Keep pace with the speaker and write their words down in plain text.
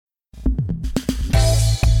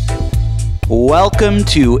Welcome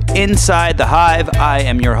to Inside the Hive. I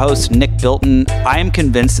am your host, Nick Bilton. I am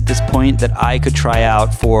convinced at this point that I could try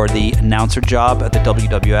out for the announcer job at the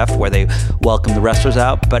WWF where they welcome the wrestlers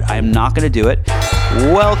out, but I'm not going to do it.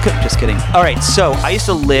 Welcome. Just kidding. All right, so I used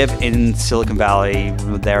to live in Silicon Valley,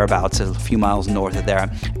 thereabouts, a few miles north of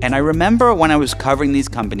there. And I remember when I was covering these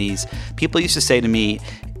companies, people used to say to me,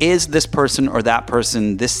 is this person or that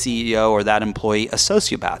person, this CEO or that employee, a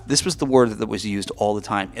sociopath? This was the word that was used all the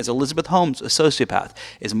time. Is Elizabeth Holmes a sociopath?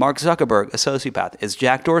 Is Mark Zuckerberg a sociopath? Is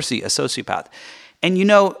Jack Dorsey a sociopath? And you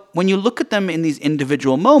know, when you look at them in these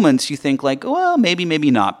individual moments, you think like, well, maybe, maybe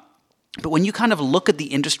not. But when you kind of look at the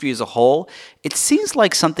industry as a whole, it seems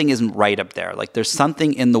like something isn't right up there. Like there's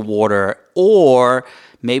something in the water, or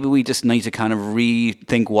maybe we just need to kind of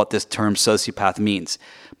rethink what this term sociopath means.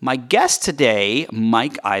 My guest today,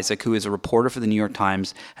 Mike Isaac, who is a reporter for the New York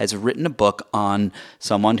Times, has written a book on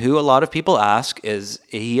someone who a lot of people ask, is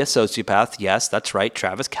he a sociopath? Yes, that's right,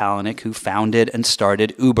 Travis Kalanick, who founded and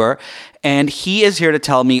started Uber. And he is here to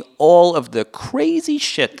tell me all of the crazy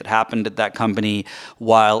shit that happened at that company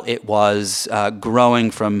while it was growing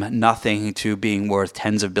from nothing to being worth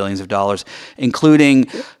tens of billions of dollars, including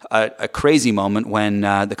a crazy moment when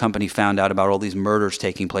the company found out about all these murders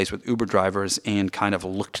taking place with Uber drivers and kind of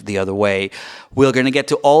looked the other way. We're going to get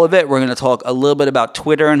to all of it. We're going to talk a little bit about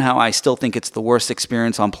Twitter and how I still think it's the worst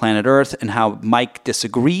experience on planet Earth and how Mike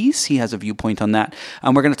disagrees. He has a viewpoint on that.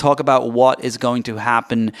 And we're going to talk about what is going to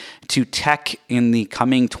happen to tech in the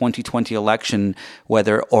coming 2020 election,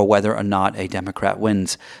 whether or not a Democrat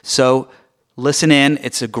wins. So listen in.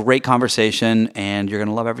 It's a great conversation, and you're going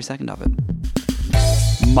to love every second of it.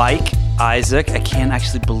 Mike Isaac, I can't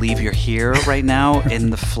actually believe you're here right now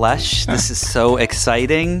in the flesh. This is so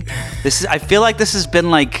exciting. I feel like this has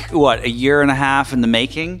been like, what, a year and a half in the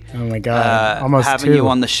making? Oh my God, almost having 2. you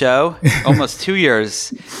on the show. Almost 2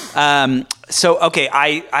 years. Okay,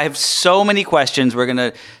 I have so many questions. We're going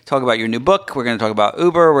to talk about your new book. We're going to talk about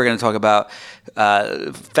Uber. We're going to talk about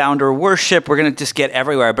founder worship. We're going to just get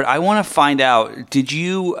everywhere. But I want to find out, did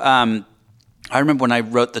you... I remember when I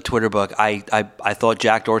wrote the Twitter book, I thought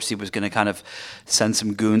Jack Dorsey was going to kind of send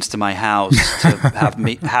some goons to my house to have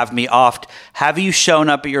me offed. Have you shown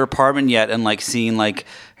up at your apartment yet and like seen like,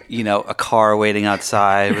 you know, a car waiting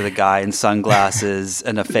outside with a guy in sunglasses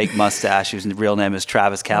and a fake mustache whose real name is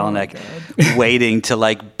Travis Kalanick, waiting to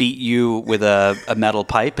like beat you with a metal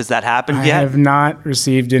pipe? Has that happened yet? I have not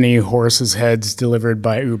received any horses' heads delivered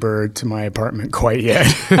by Uber to my apartment quite yet.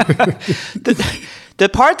 The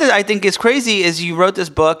part that I think is crazy is you wrote this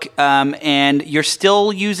book and you're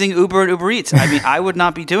still using Uber and Uber Eats. I mean, I would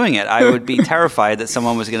not be doing it. I would be terrified that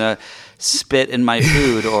someone was going to spit in my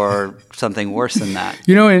food or something worse than that.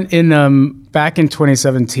 You know, in back in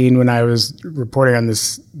 2017, when I was reporting on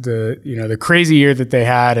the crazy year that they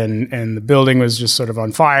had, and the building was just sort of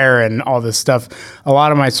on fire and all this stuff, a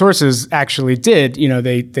lot of my sources actually did. You know,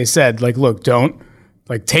 they said like, look, don't.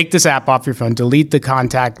 Like, take this app off your phone, delete the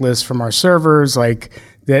contact list from our servers. Like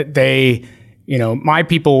that my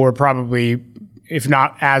people were probably, if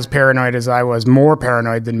not as paranoid as I was, more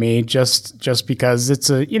paranoid than me, just because it's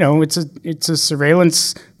a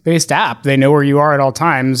surveillance based app. They know where you are at all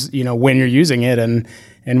times, you know, when you're using it and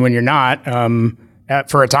when you're not,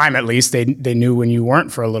 for a time, at least they knew when you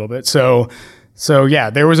weren't for a little bit. So yeah,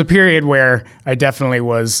 there was a period where I definitely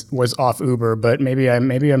was off Uber, but maybe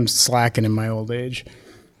I'm slacking in my old age.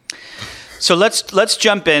 So let's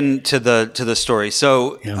jump into the story.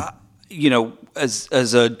 So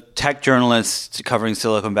as a tech journalist covering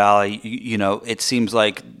Silicon Valley, you know, it seems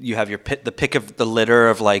like you have the pick of the litter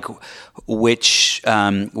of like which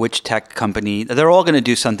tech company. They're all going to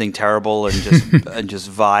do something terrible and just and just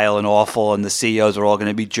vile and awful, and the CEOs are all going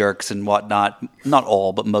to be jerks and whatnot. Not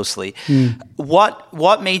all, but mostly.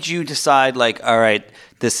 What made you decide like, all right,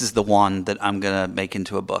 this is the one that I'm going to make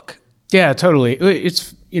into a book? Yeah, totally.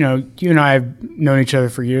 It's, you know, you and I have known each other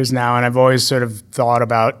for years now, and I've always sort of thought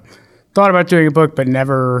about doing a book, but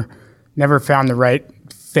never found the right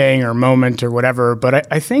thing or moment or whatever.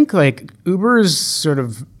 But I think like Uber's sort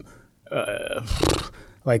of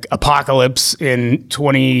like apocalypse in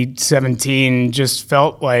 2017 just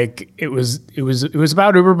felt like it was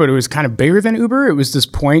about Uber, but it was kind of bigger than Uber. It was this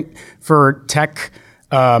point for tech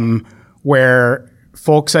where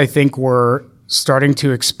folks, I think, were starting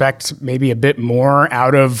to expect maybe a bit more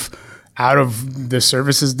out of the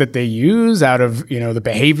services that they use, out of, you know, the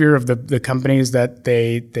behavior of the companies that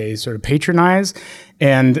they sort of patronize.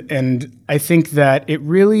 And I think that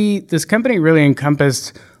this company really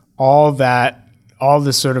encompassed all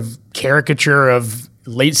this sort of caricature of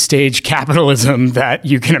late stage capitalism that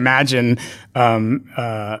you can imagine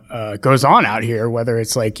goes on out here, whether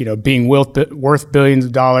it's like, being worth billions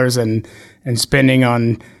of dollars and spending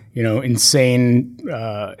on, insane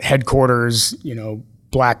headquarters,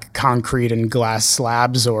 black concrete and glass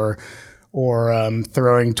slabs, or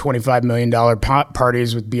throwing $25 million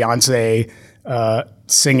parties with Beyonce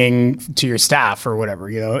singing to your staff or whatever.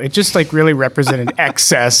 It just like really represented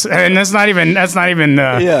excess, and that's not even exaggerated.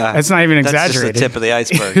 That's just the tip of the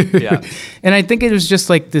iceberg. Yeah. And I think it was just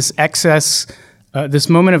like this excess, this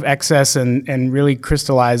moment of excess, and really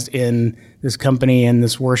crystallized in this company and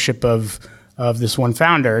this worship of this one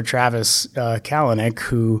founder, Travis Kalanick,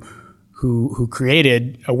 who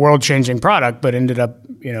created a world-changing product, but ended up,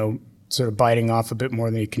 sort of biting off a bit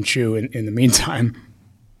more than he can chew in the meantime.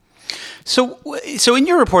 So in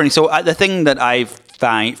your reporting, the thing that I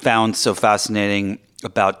found so fascinating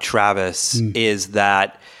about Travis is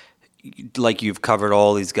that, like, you've covered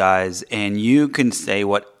all these guys, and you can say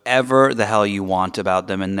whatever the hell you want about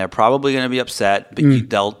them, and they're probably going to be upset,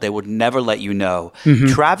 but they would never let you know.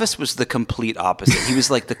 Travis was the complete opposite. He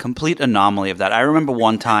was like the complete anomaly of that. I remember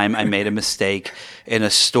one time I made a mistake in a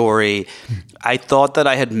story. I thought that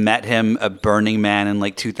I had met him at Burning Man in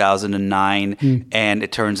like 2009, and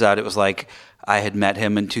it turns out it was like I had met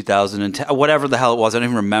him in 2010, whatever the hell it was. I don't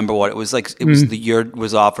even remember what it was like. It was the year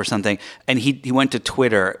was off or something. And he went to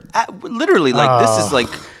Twitter, literally like, this is like,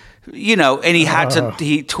 and he had to,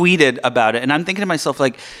 he tweeted about it. And I'm thinking to myself,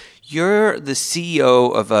 like, you're the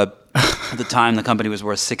CEO of at the time the company was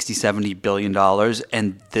worth $60-70 billion.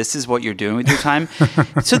 And this is what you're doing with your time.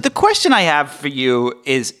 So the question I have for you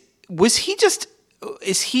is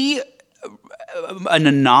he an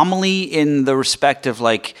anomaly in the respect of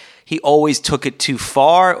like, he always took it too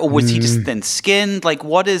far, or was he just thin-skinned? Like,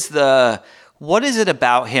 what is it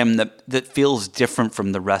about him that feels different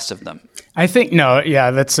from the rest of them? I think,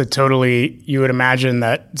 that's you would imagine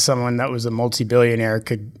that someone that was a multi-billionaire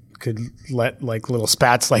could let like little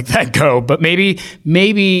spats like that go. But maybe,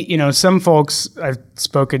 some folks I've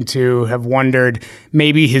spoken to have wondered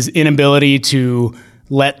maybe his inability to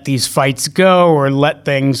let these fights go or let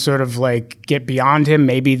things sort of like get beyond him.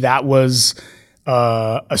 Maybe that was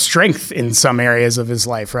a strength in some areas of his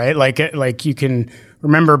life, right? Like you can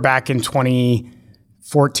remember back in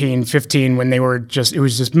 2014, 15, when it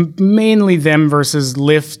was just mainly them versus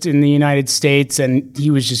Lyft in the United States, and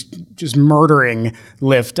he was just murdering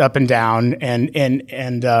Lyft up and down,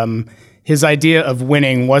 and his idea of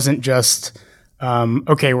winning wasn't just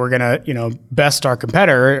okay, we're gonna best our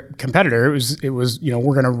competitor. It was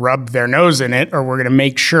we're gonna rub their nose in it, or we're gonna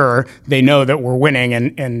make sure they know that we're winning,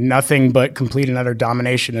 and nothing but complete and utter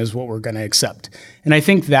domination is what we're gonna accept. And I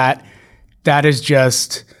think that is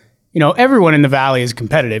just everyone in the Valley is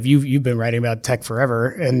competitive. You've been writing about tech forever,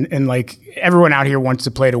 and like everyone out here wants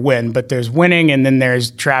to play to win, but there's winning, and then there's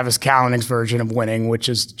Travis Kalanick's version of winning, which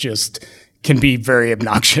is just can be very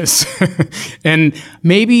obnoxious, and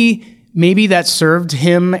maybe that served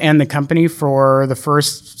him and the company for the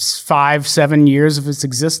first 5-7 years of its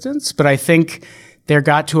existence. But I think there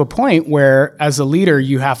got to a point where, as a leader,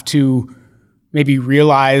 you have to maybe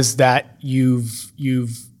realize that you're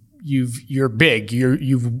big,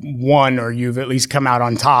 you've won, or you've at least come out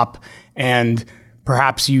on top, and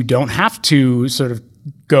perhaps you don't have to sort of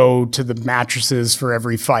go to the mattresses for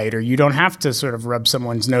every fight, or you don't have to sort of rub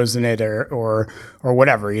someone's nose in it, or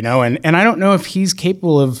whatever, and I don't know if he's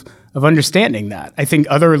capable of understanding that. I think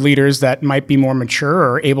other leaders that might be more mature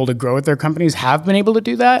or able to grow with their companies have been able to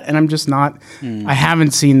do that, and I'm just not. I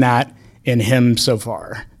haven't seen that in him so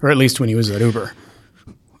far, or at least when he was at Uber.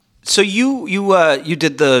 So you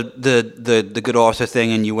did the good author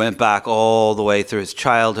thing, and you went back all the way through his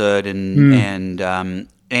childhood, and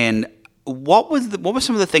what were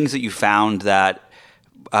some of the things that you found that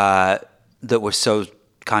were so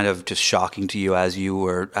kind of just shocking to you as you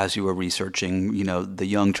were researching, the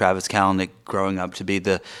young Travis Kalanick growing up to be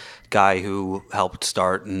the guy who helped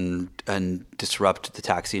start and disrupt the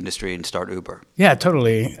taxi industry and start Uber? Yeah,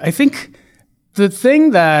 totally. I think the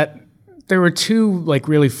thing that there were two like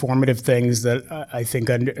really formative things that I think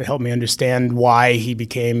helped me understand why he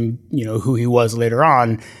became, who he was later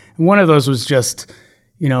on. And one of those was just,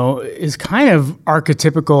 is kind of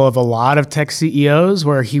archetypical of a lot of tech CEOs,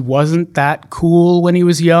 where he wasn't that cool when he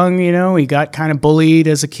was young. He got kind of bullied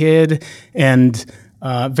as a kid, and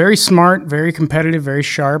very smart, very competitive, very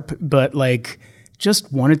sharp, but like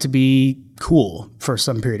just wanted to be cool for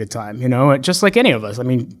some period of time, just like any of us. I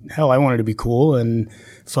mean, hell, I wanted to be cool, and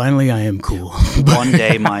finally I am cool. One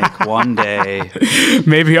day, Mike, one day.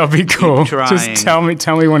 Maybe I'll be cool. Just tell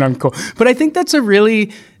me when I'm cool. But I think it's a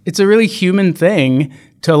really human thing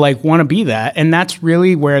to like want to be that. And that's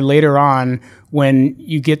really where later on, when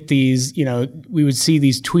you get these, you know, we would see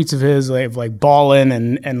these tweets of his like balling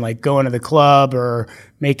and like going to the club or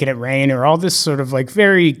making it rain or all this sort of like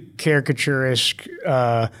very caricaturish,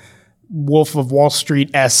 Wolf of Wall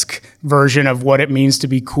Street-esque version of what it means to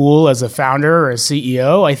be cool as a founder or a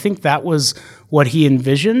CEO. I think that was what he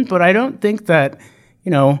envisioned, but I don't think that,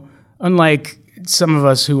 you know, unlike some of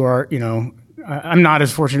us who are, you know, I'm not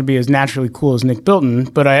as fortunate to be as naturally cool as Nick Bilton,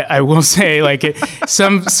 but I will say like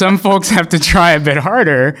some folks have to try a bit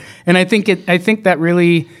harder, and I think that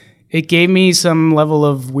really it gave me some level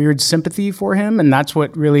of weird sympathy for him, and that's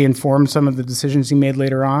what really informed some of the decisions he made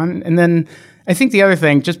later on. And then I think the other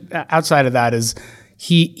thing, just outside of that, is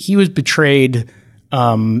he was betrayed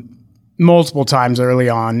multiple times early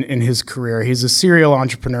on in his career. He's a serial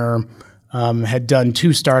entrepreneur, had done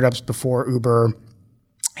 2 startups before Uber.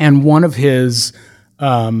 And one of his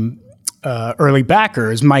early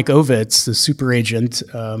backers, Mike Ovitz, the super agent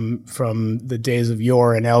from the days of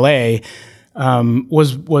yore in LA,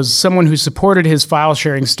 was someone who supported his file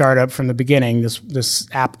sharing startup from the beginning, this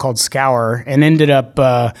app called Scour, and ended up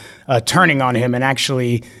turning on him and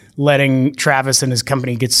actually letting Travis and his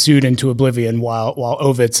company get sued into oblivion while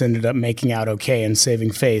Ovitz ended up making out okay and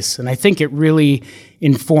saving face. And I think it really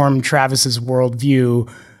informed Travis's worldview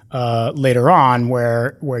later on,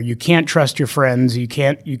 where you can't trust your friends, you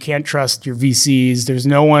can't trust your VCs. There's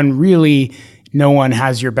no one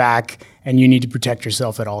has your back, and you need to protect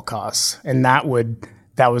yourself at all costs. And that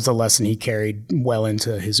was a lesson he carried well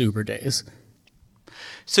into his Uber days.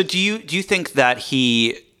 So do you think that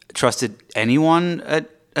he trusted anyone at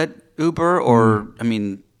Uber, or I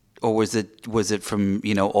mean, or was it from,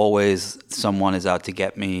 you know, always someone is out to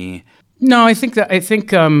get me? No, I think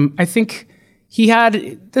he had,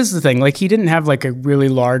 this is the thing, like he didn't have like a really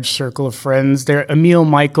large circle of friends there. Emil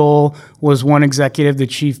Michael was one executive, the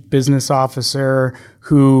chief business officer,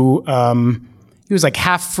 who he was like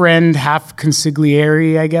half friend, half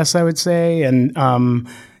consigliere, I guess I would say. And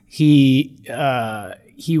he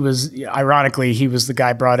was, ironically, he was the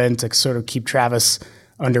guy brought in to sort of keep Travis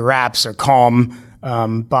under wraps or calm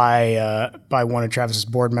by one of Travis's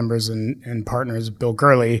board members and partners, Bill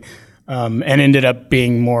Gurley. And ended up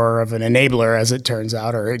being more of an enabler, as it turns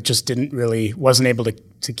out, or it just wasn't able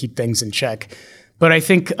to keep things in check. But I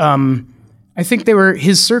think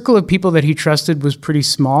his circle of people that he trusted was pretty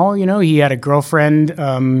small. You know, he had a girlfriend,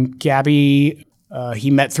 Gabby,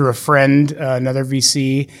 he met through a friend, another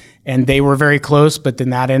VC, and they were very close, but then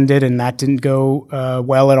that ended and that didn't go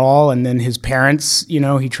well at all. And then his parents, you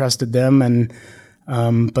know, he trusted them, and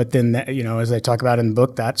but then, you know, as I talk about in the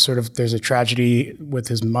book, that sort of, there's a tragedy with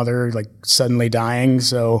his mother, like suddenly dying.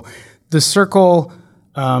 So the circle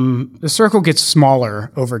gets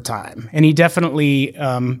smaller over time. And he definitely,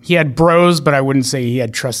 he had bros, but I wouldn't say he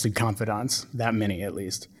had trusted confidants, that many at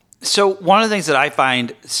least. So one of the things that I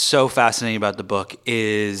find so fascinating about the book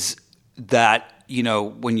is that, you know,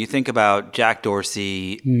 when you think about Jack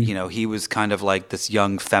Dorsey, you know, he was kind of like this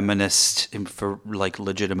young feminist, for like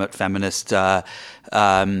legitimate feminist, kind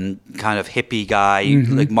of hippie guy.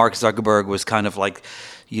 Mm-hmm. Like Mark Zuckerberg was kind of like,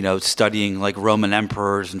 you know, studying like Roman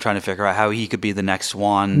emperors and trying to figure out how he could be the next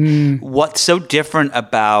one. What's so different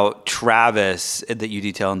about Travis that you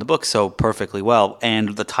detail in the book so perfectly well,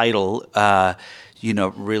 and the title, you know,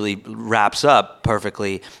 really wraps up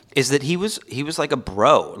perfectly, is that he was like a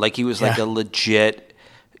bro. Like he was like a legit,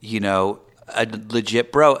 you know, a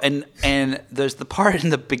legit bro. And there's the part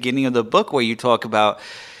in the beginning of the book where you talk about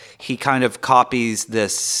he kind of copies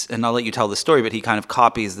this, and I'll let you tell the story, but he kind of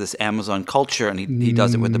copies this Amazon culture, and he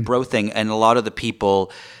does it with the bro thing. And a lot of the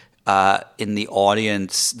people in the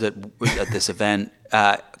audience at this event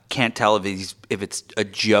can't tell if it's a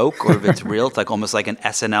joke or if it's real. It's like almost like an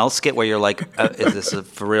SNL skit where you're like, is this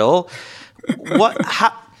for real?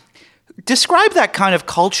 Describe that kind of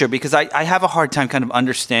culture, because I have a hard time kind of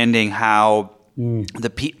understanding how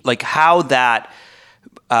how that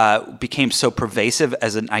became so pervasive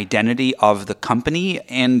as an identity of the company,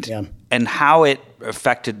 and how it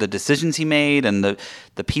affected the decisions he made and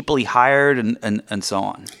the people he hired and so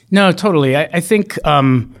on. No, totally. I think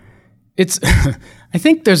it's I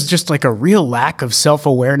think there's just like a real lack of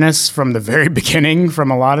self-awareness from the very beginning from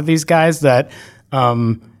a lot of these guys that,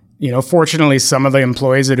 you know, fortunately some of the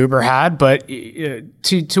employees at Uber had. But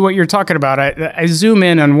to what you're talking about, I zoom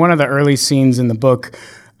in on one of the early scenes in the book.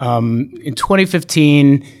 In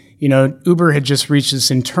 2015, you know, Uber had just reached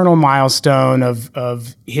this internal milestone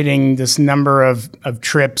of hitting this number of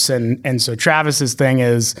trips. And so Travis's thing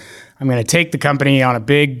is, I'm going to take the company on a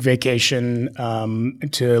big vacation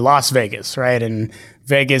to Las Vegas, right? And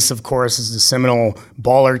Vegas, of course, is the seminal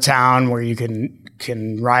baller town where you can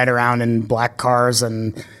can ride around in black cars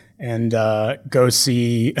and go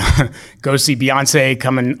see Beyonce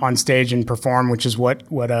come on stage and perform, which is what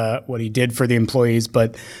he did for the employees.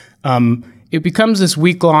 But it becomes this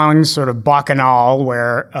week-long sort of bacchanal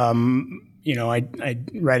where I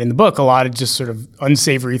write in the book a lot of just sort of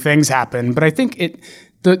unsavory things happen. But I think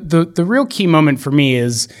the real key moment for me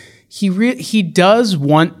is he does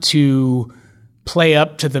want to play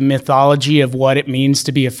up to the mythology of what it means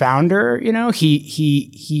to be a founder.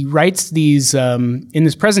 He writes these in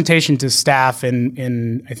this presentation to staff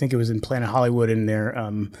in I think it was in Planet Hollywood in there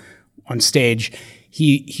on stage.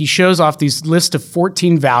 He shows off these list of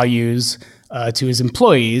 14 values to his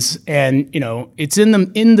employees, and it's in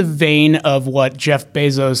the vein of what Jeff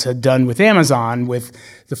Bezos had done with Amazon, with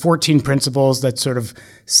the 14 principles that sort of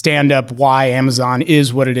stand up why Amazon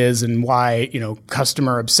is what it is and why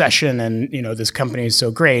customer obsession and this company is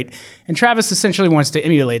so great. And Travis essentially wants to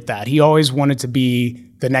emulate that. He always wanted to be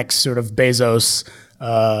the next sort of Bezos,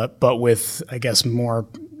 but with, I guess, more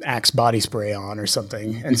Axe body spray on or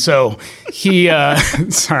something. And so he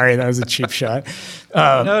sorry, that was a cheap shot.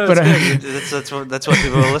 No, but that's what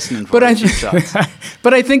people are listening for. Cheap shots.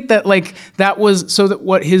 But I think that that was so that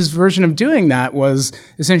what his version of doing that was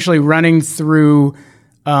essentially running through.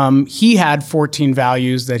 He had 14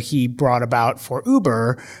 values that he brought about for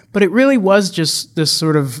Uber, but it really was just this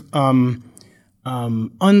sort of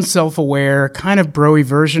unself-aware, kind of bro-y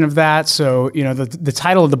version of that. So, the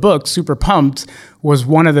title of the book, Super Pumped, was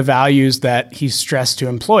one of the values that he stressed to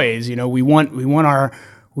employees. We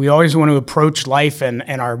always want to approach life and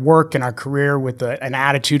our work and our career with an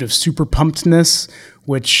attitude of super pumpedness,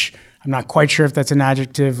 which I'm not quite sure if that's an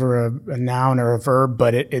adjective or a noun or a verb,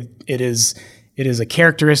 but it is a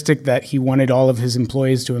characteristic that he wanted all of his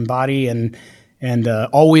employees to embody. And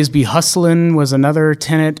always be hustling was another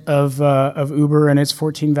tenet of Uber and its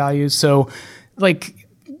 14 values. So,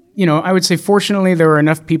 I would say fortunately there were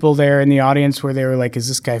enough people there in the audience where they were like, is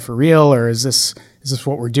this guy for real, or is this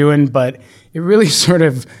what we're doing? But it really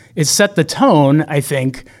it set the tone, I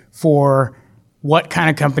think, for what kind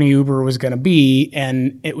of company Uber was going to be.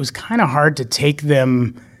 And it was kind of hard to take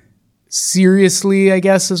them seriously, I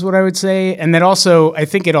guess, is what I would say. And that also, I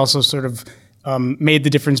think it also sort of made the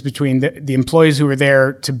difference between the employees who were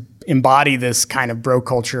there to embody this kind of bro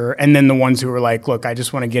culture and then the ones who were like, look, I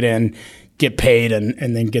just want to get in, get paid, and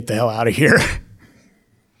then get the hell out of here.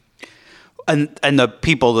 And the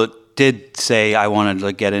people that did say, I wanted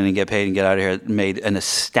to get in and get paid and get out of here, made an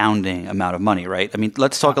astounding amount of money, right? I mean,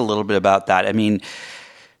 let's talk a little bit about that. I mean,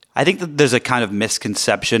 I think that there's a kind of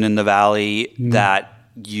misconception in the Valley that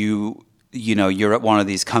you're at one of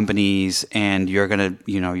these companies and you're gonna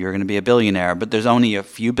be a billionaire, but there's only a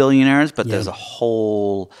few billionaires, but there's a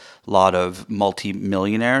whole lot of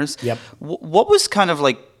multi-millionaires. Yep. What was kind of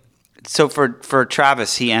so for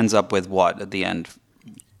Travis, he ends up with what at the end?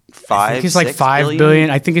 I think he's like $5 billion.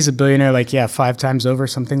 I think he's a billionaire, 5 times over,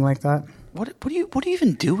 something like that. What do you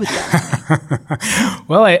even do with that?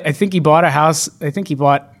 Well, I think he bought a house. I think he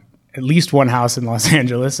bought at least one house in Los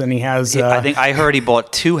Angeles, and he has. I heard he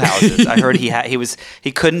bought 2 houses. I heard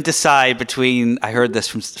he couldn't decide between. I heard this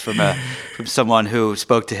from someone who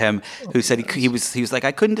spoke to him, who said he was like,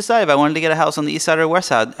 I couldn't decide if I wanted to get a house on the east side or west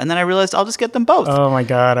side, and then I realized I'll just get them both. Oh my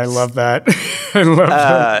God, I love that. I love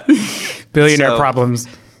that. Billionaire problems.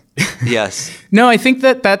 Yes. No, I think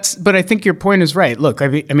but I think your point is right. Look, I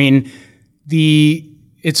mean,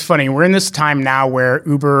 it's funny. We're in this time now where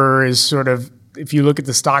Uber is sort of, if you look at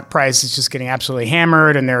the stock price, it's just getting absolutely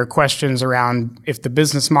hammered. And there are questions around if the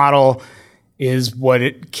business model is what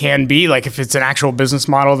it can be, like if it's an actual business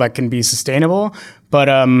model that can be sustainable. But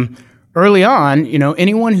early on,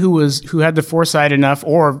 anyone who had the foresight enough,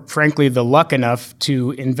 or frankly, the luck enough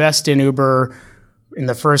to invest in Uber in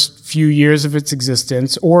the first few years of its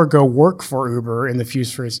existence, or go work for Uber in the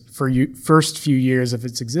first few years of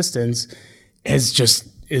its existence,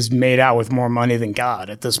 is made out with more money than God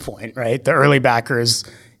at this point, right? The early backers,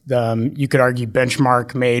 you could argue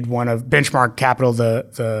Benchmark Capital,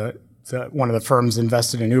 the one of the firms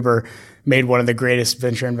invested in Uber, made one of the greatest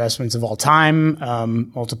venture investments of all time,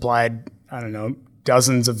 multiplied, I don't know,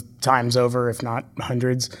 dozens of times over, if not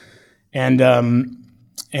hundreds. Right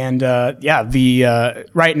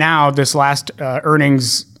now, this last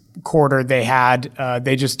earnings quarter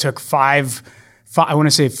they just took $5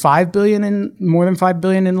 billion more than $5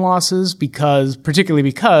 billion in losses, particularly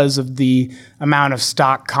because of the amount of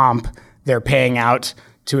stock comp they're paying out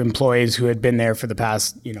to employees who had been there for the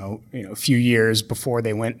past few years before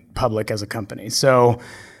they went public as a company. So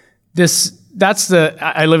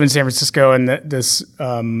I live in San Francisco, and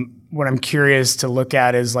what I'm curious to look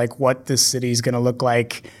at is like what this city is going to look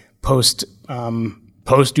like post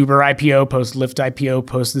post Uber IPO, post Lyft IPO,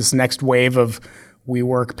 post this next wave of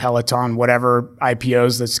WeWork, Peloton, whatever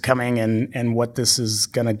IPOs that's coming, and what this is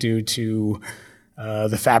going to do to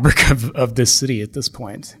the fabric of this city at this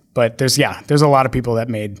point. But there's a lot of people that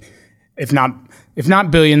made, if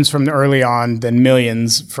not billions from early on, then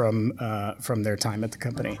millions from their time at the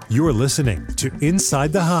company. You're listening to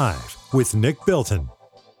Inside the Hive with Nick Bilton.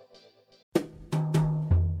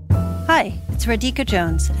 Hi, it's Radhika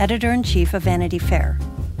Jones, Editor-in-Chief of Vanity Fair.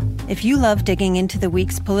 If you love digging into the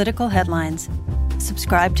week's political headlines,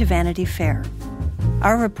 subscribe to Vanity Fair.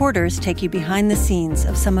 Our reporters take you behind the scenes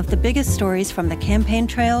of some of the biggest stories from the campaign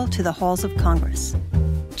trail to the halls of Congress.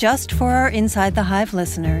 Just for our Inside the Hive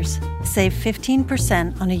listeners, save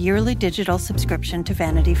 15% on a yearly digital subscription to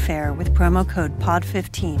Vanity Fair with promo code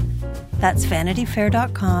POD15. That's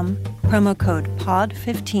vanityfair.com, promo code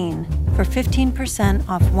POD15 for 15%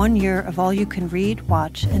 off 1 year of all you can read,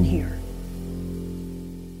 watch, and hear.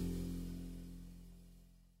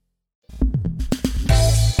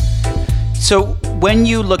 So when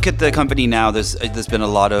you look at the company now, there's been a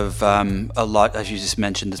lot, as you just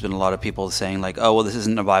mentioned, there's been a lot of people saying like, oh, well, this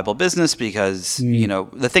isn't a viable business because,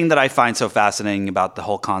 the thing that I find so fascinating about the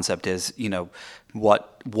whole concept is,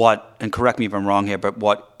 what, and correct me if I'm wrong here, but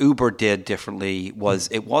what Uber did differently was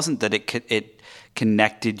it wasn't that it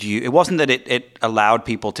connected you. It wasn't that it allowed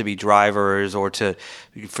people to be drivers or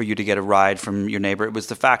for you to get a ride from your neighbor. It was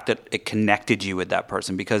the fact that it connected you with that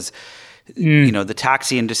person because the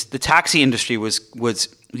taxi industry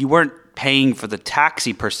was you weren't paying for the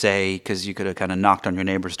taxi per se because you could have kind of knocked on your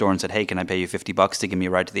neighbor's door and said, hey, can I pay you $50 to give me a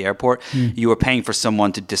ride to the airport? You were paying for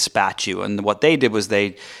someone to dispatch you. And what they did was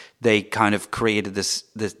they kind of created this,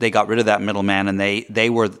 they got rid of that middleman and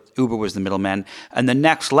Uber was the middleman. And the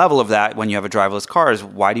next level of that, when you have a driverless car, is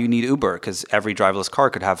why do you need Uber? Because every driverless car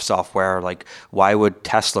could have software. Like why would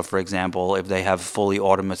Tesla, for example, if they have fully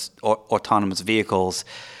autonomous vehicles,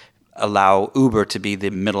 allow Uber to be the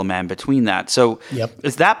middleman between that? So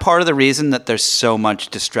Is that part of the reason that there's so much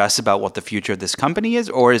distress about what the future of this company is?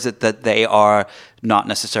 Or is it that they are not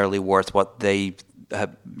necessarily worth what they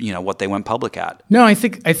what they went public at? No, I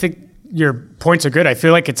think your points are good. I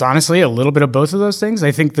feel like it's honestly a little bit of both of those things.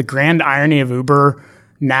 I think the grand irony of Uber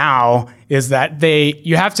now is that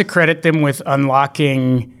you have to credit them with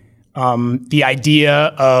unlocking the idea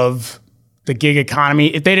of the gig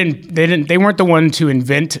economy. They weren't the one to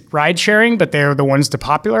invent ride sharing, but they're the ones to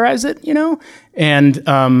popularize it, And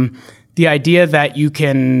the idea that you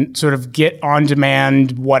can sort of get on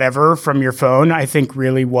demand whatever from your phone, I think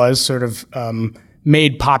really was sort of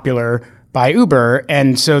made popular by Uber.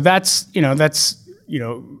 And so that's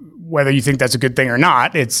whether you think that's a good thing or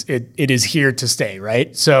not, it is here to stay,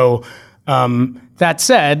 right? So that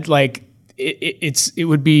said, like it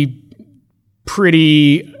would be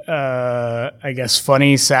pretty, I guess,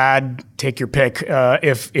 funny, sad, take your pick,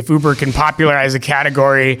 if Uber can popularize a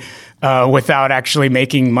category without actually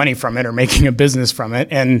making money from it or making a business from it.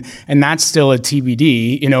 And that's still a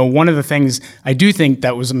TBD. One of the things I do think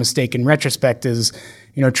that was a mistake in retrospect is,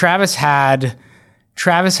 Travis had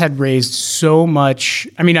raised so much.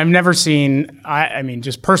 I mean, I've never seen,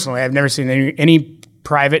 just personally, I've never seen any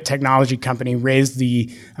private technology company raise the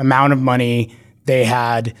amount of money they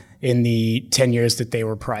had in the 10 years that they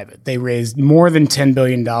were private. They raised more than $10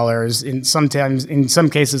 billion, in some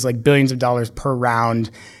cases, like billions of dollars per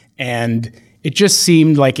round. And it just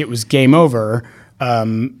seemed like it was game over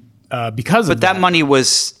because of that. But that money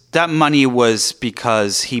was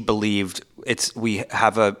because he believed we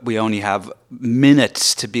only have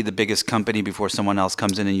minutes to be the biggest company before someone else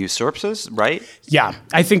comes in and usurps us, right? Yeah,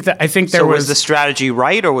 I think there so was the strategy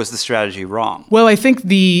right or was the strategy wrong? Well, I think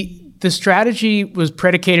the strategy was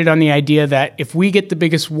predicated on the idea that if we get the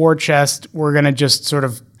biggest war chest, we're going to just sort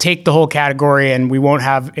of take the whole category and we won't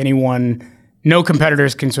have no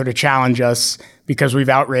competitors can sort of challenge us because we've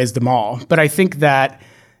outraised them all. But I think that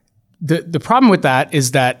the problem with that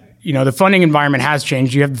is that, the funding environment has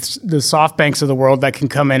changed. You have the SoftBanks of the world that can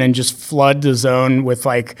come in and just flood the zone with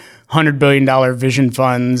like $100 billion vision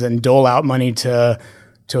funds and dole out money to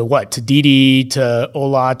Didi, to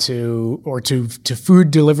Ola, to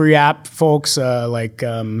food delivery app folks like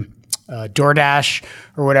DoorDash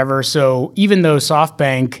or whatever. So even though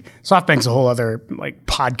SoftBank's a whole other like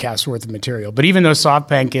podcast worth of material, but even though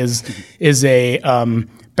SoftBank is a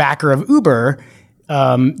backer of Uber,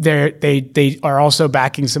 they are also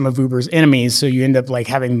backing some of Uber's enemies. So you end up like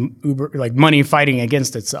having Uber like money fighting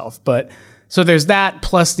against itself. But so there's that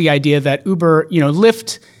plus the idea that Uber,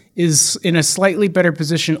 Lyft is in a slightly better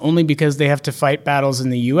position only because they have to fight battles in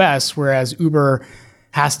the US, whereas Uber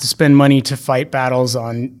has to spend money to fight battles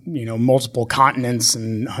on, multiple continents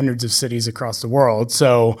and hundreds of cities across the world.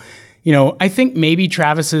 So, I think maybe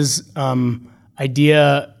Travis's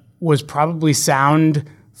idea was probably sound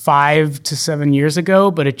 5 to 7 years ago,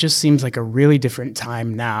 but it just seems like a really different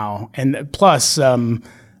time now. And plus,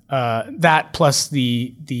 that plus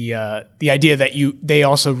the idea that they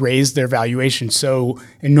also raised their valuation so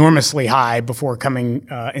enormously high before coming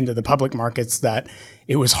into the public markets that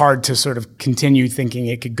it was hard to sort of continue thinking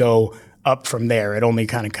it could go up from there. It only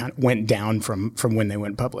kind of went down from when they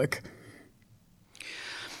went public.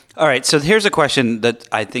 All right, so here's a question that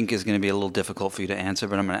I think is going to be a little difficult for you to answer,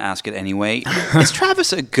 but I'm going to ask it anyway. Is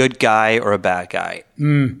Travis a good guy or a bad guy?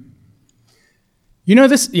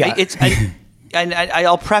 This, yeah.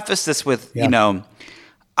 I'll preface this with,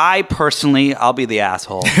 I personally, I'll be the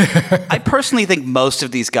asshole. I personally think most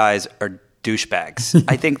of these guys are douchebags.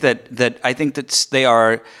 I think that they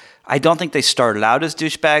are. I don't think they started out as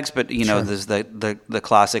douchebags, but sure. There's the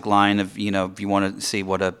classic line of if you want to see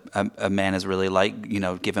what a man is really like,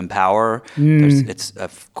 give him power. It's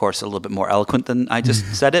of course a little bit more eloquent than I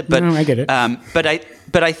just said it, but no, I get it.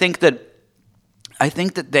 But I think that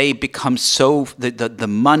they become so the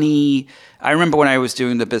money. I remember when I was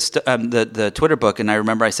doing the Twitter book, and I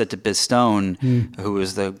remember I said to Biz Stone, who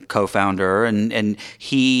was the co-founder, and I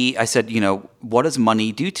said, what does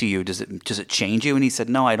money do to you? Does it change you? And he said,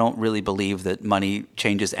 no, I don't really believe that money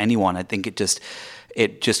changes anyone. I think it just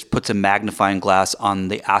puts a magnifying glass on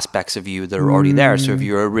the aspects of you that are already there. So if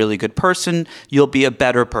you're a really good person, you'll be a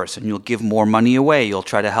better person. You'll give more money away. You'll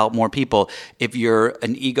try to help more people. If you're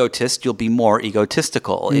an egotist, you'll be more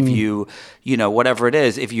egotistical. If you whatever it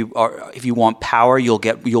is, if you want power,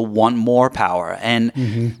 you'll want more power. And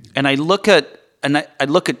I look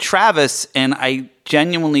at Travis, and I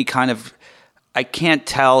genuinely I can't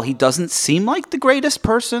tell. He doesn't seem like the greatest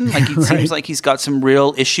person. Like he seems like he's got some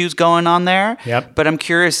real issues going on there. Yep. But I'm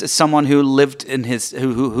curious, as someone who lived in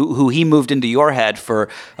who he moved into your head for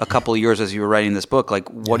a couple of years as you were writing this book. Like,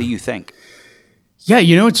 what do you think? Yeah,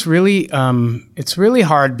 it's really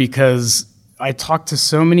hard because I talked to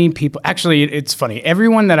so many people. Actually, it's funny.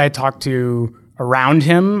 Everyone that I talked to around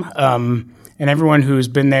him, and everyone who's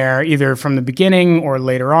been there either from the beginning or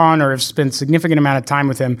later on, or have spent a significant amount of time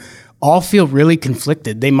with him, all feel really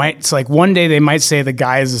conflicted. It's like one day they might say the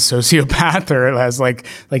guy is a sociopath or has like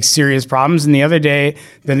serious problems, and the other day,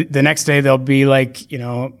 the next day they'll be like,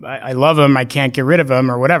 I love him, I can't get rid of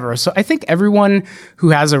him or whatever. So I think everyone who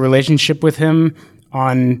has a relationship with him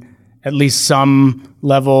on at least some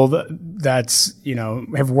level that's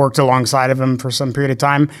have worked alongside of him for some period of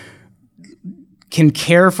time can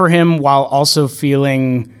care for him while also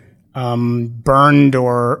feeling burned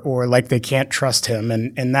or like they can't trust him.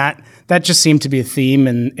 And that just seemed to be a theme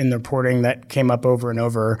in the reporting that came up over and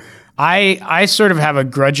over. I sort of have a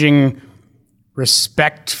grudging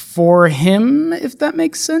respect for him, if that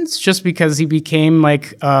makes sense, just because he became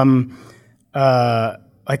like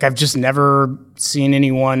I've just never seen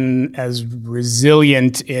anyone as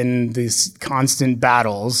resilient in these constant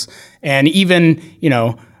battles. And even,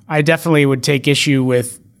 I definitely would take issue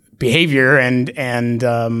with behavior and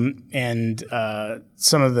some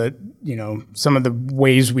of the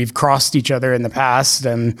ways we've crossed each other in the past.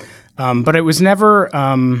 And but it was never.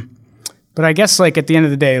 But I guess like at the end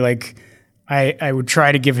of the day, like I would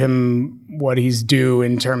try to give him what he's due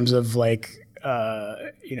in terms of like.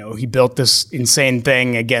 He built this insane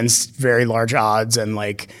thing against very large odds, and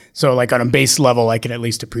so on a base level, I can at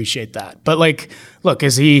least appreciate that. But look,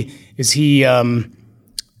 is he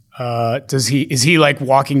like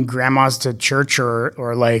walking grandmas to church or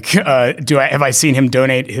have I seen him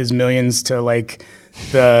donate his millions to like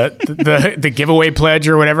the giveaway pledge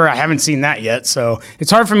or whatever? I haven't seen that yet, so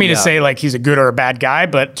it's hard for me to say like he's a good or a bad guy.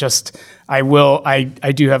 But just I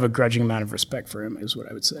do have a grudging amount of respect for him, is what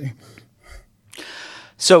I would say.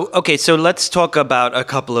 So let's talk about a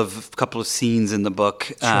couple of scenes in the book,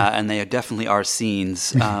 sure. And they definitely are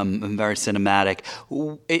scenes, and very cinematic.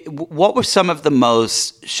 What were some of the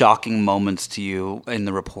most shocking moments to you in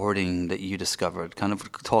the reporting that you discovered? Kind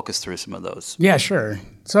of talk us through some of those. Yeah, sure.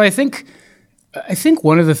 So I think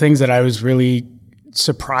one of the things that I was really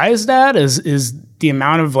surprised at is the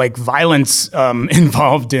amount of like violence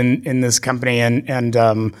involved in this company, and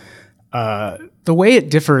the way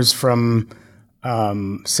it differs from.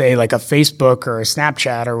 Say like a Facebook or a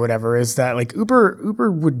Snapchat or whatever, is that like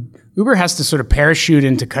Uber has to sort of parachute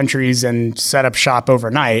into countries and set up shop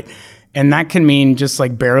overnight. And that can mean just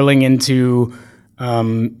like barreling into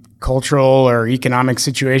cultural or economic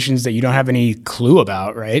situations that you don't have any clue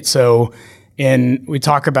about, right? So we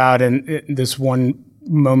talk about in this one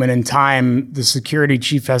moment in time, the security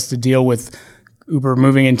chief has to deal with Uber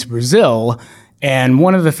moving into Brazil. And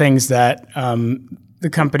one of the things that the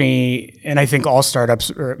company, and I think all startups,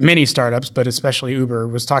 or many startups, but especially Uber,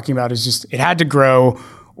 was talking about is just it had to grow,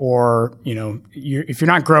 or if you're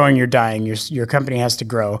not growing, you're dying. Your company has to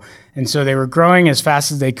grow, and so they were growing as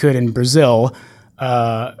fast as they could in Brazil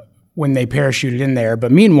when they parachuted in there.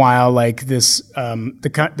 But meanwhile, like this,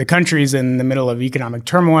 the country's in the middle of economic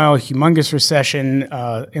turmoil, humongous recession,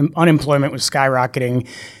 unemployment was skyrocketing,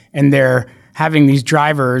 and they're having these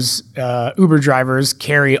drivers, Uber drivers,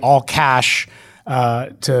 carry all cash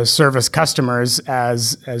to service customers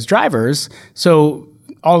as drivers. So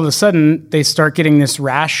all of a sudden, they start getting this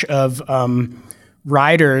rash of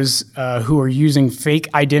riders who are using fake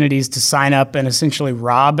identities to sign up and essentially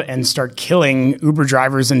rob and start killing Uber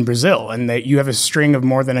drivers in Brazil. And that you have a string of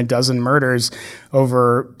more than a dozen murders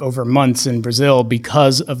over months in Brazil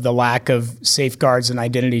because of the lack of safeguards and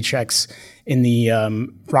identity checks in the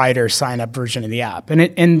rider sign-up version of the app.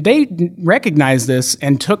 And they recognized this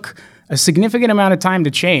and took a significant amount of time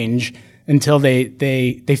to change until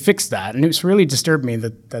they fixed that. And it's really disturbed me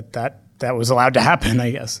that was allowed to happen,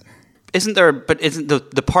 I guess. Isn't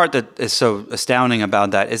the part that is so astounding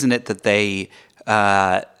about that, isn't it that they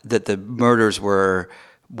that the murders were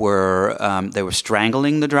they were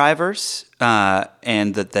strangling the drivers,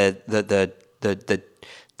 and that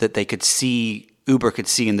they could see, Uber could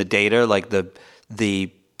see in the data, like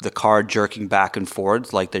the car jerking back and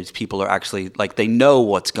forth, like these people are actually, like, they know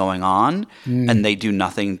what's going on and they do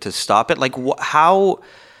nothing to stop it. Like, how?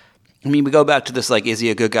 I mean, we go back to this, like, is he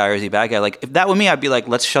a good guy or is he a bad guy? Like, if that were me, I'd be like,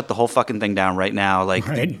 let's shut the whole fucking thing down right now.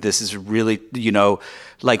 Like, This is really,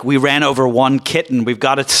 like, we ran over one kitten. We've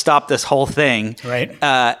got to stop this whole thing. Right.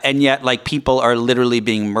 And yet, like, people are literally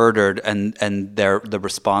being murdered, and the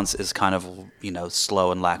response is kind of,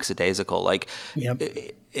 slow and lackadaisical. Like,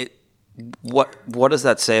 what does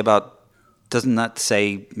that say about? Doesn't that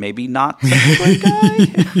say maybe not such a great guy?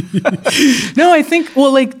 No, I think,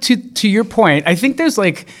 well, like, to your point, I think there's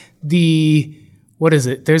like what is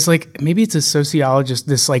it? There's like, maybe it's a sociologist,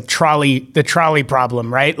 this like the trolley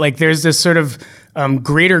problem, right? Like there's this sort of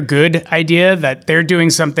greater good idea that they're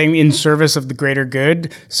doing something in service of the greater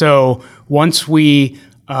good. So once we,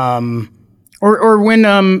 or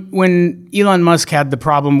when Elon Musk had the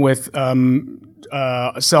problem with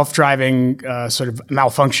self-driving sort of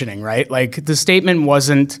malfunctioning, right? Like the statement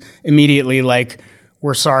wasn't immediately like,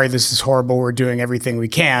 we're sorry, this is horrible, we're doing everything we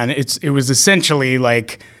can. It was essentially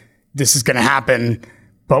like, this is going to happen,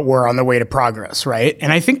 but we're on the way to progress, right?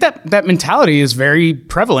 And I think that mentality is very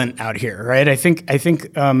prevalent out here, right? I think,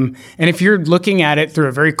 and if you're looking at it through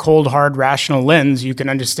a very cold, hard, rational lens, you can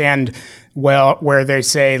understand where they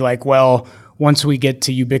say like, well, once we get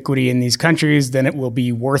to ubiquity in these countries, then it will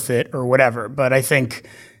be worth it or whatever. But I think,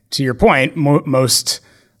 to your point, most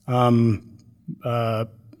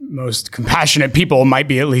compassionate people might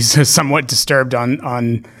be at least somewhat disturbed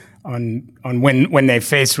on when they're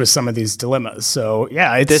faced with some of these dilemmas. So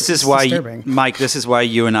yeah, it's disturbing. Mike, this is why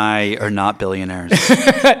you and I are not billionaires.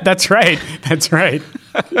 That's right. That's right.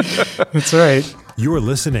 That's right. You're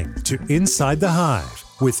listening to Inside the Hive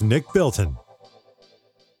with Nick Bilton.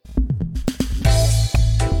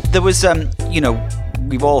 There was,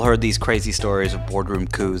 we've all heard these crazy stories of boardroom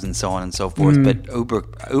coups and so on and so forth. But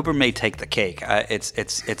Uber may take the cake.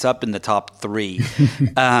 It's up in the top 3.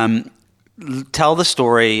 Tell the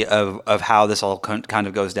story of how this all kind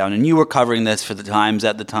of goes down. And you were covering this for the Times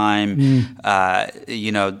at the time.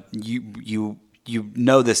 You know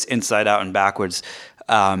this inside out and backwards.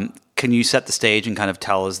 Can you set the stage and kind of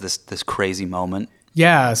tell us this crazy moment?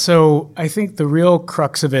 Yeah. So I think the real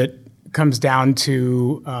crux of it comes down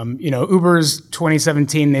to, Uber's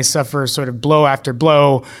 2017, they suffer sort of blow after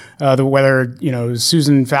blow. Whether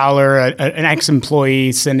Susan Fowler, an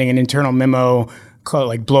ex-employee, sending an internal memo,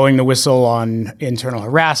 like blowing the whistle on internal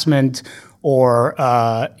harassment, or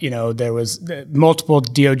there was multiple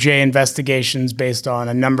DOJ investigations based on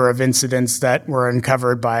a number of incidents that were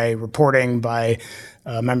uncovered by reporting by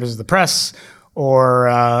members of the press. Or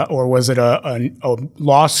was it a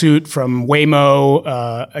lawsuit from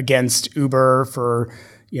Waymo against Uber for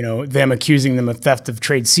them accusing them of theft of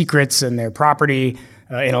trade secrets and their property,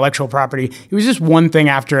 intellectual property? It was just one thing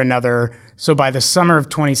after another. So by the summer of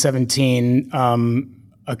 2017,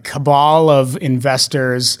 a cabal of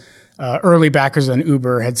investors, early backers on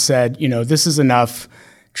Uber, had said, this is enough.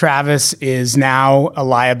 Travis is now a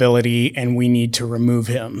liability, and we need to remove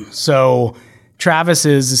him. So Travis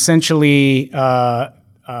is essentially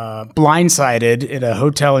blindsided at a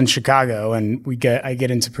hotel in Chicago, and I get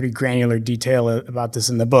into pretty granular detail about this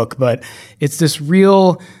in the book. But it's this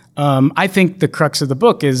real. I think the crux of the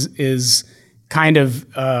book is kind of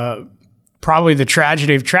probably the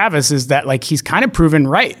tragedy of Travis is that like he's kind of proven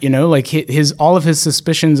right, you know, like his all of his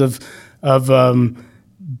suspicions of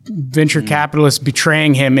venture capitalists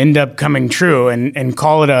betraying him end up coming true, and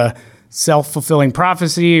call it a self-fulfilling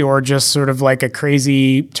prophecy or just sort of like a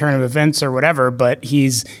crazy turn of events or whatever. But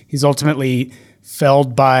he's ultimately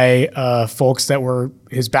felled by folks that were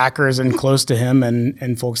his backers and close to him,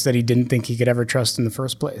 and folks that he didn't think he could ever trust in the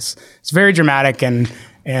first place. It's very dramatic, and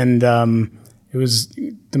it was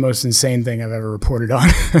the most insane thing I've ever reported on.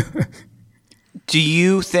 Do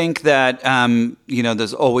you think that,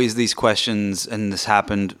 there's always these questions, and this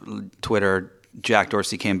happened, Twitter, Jack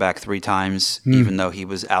Dorsey came back 3 times, even though he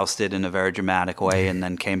was ousted in a very dramatic way, and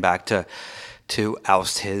then came back to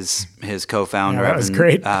oust his co-founder. Yeah, that was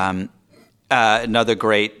great. Another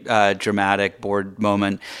great dramatic board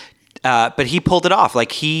moment. But he pulled it off.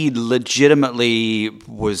 Like he legitimately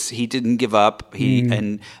he didn't give up.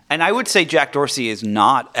 And I would say Jack Dorsey is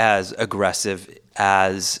not as aggressive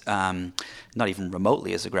as, not even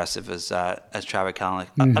remotely as aggressive as Travis Kalanick.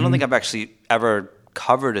 I don't think I've actually ever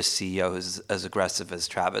covered a CEO who's as aggressive as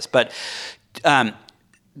Travis. But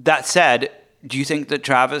that said, do you think that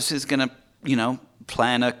Travis is going to,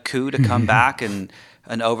 plan a coup to come back and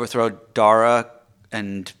overthrow Dara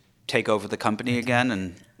and take over the company again?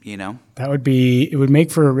 And that it would make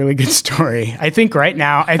for a really good story. I think right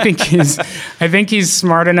now, I think he's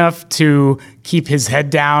smart enough to keep his head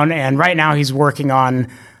down. And right now he's working on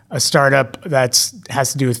a startup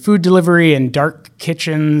has to do with food delivery and dark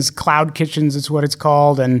kitchens, cloud kitchens is what it's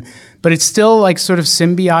called. But it's still like sort of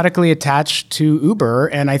symbiotically attached to Uber.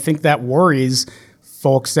 And I think that worries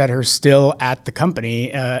folks that are still at the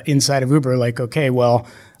company inside of Uber. Like, okay, well,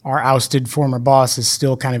 our ousted former boss is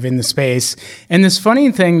still kind of in the space. And this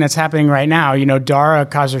funny thing that's happening right now, Dara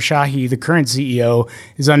Khosrowshahi, the current CEO,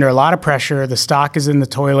 is under a lot of pressure. The stock is in the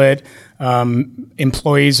toilet.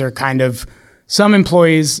 Employees are some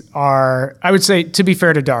employees are, I would say, to be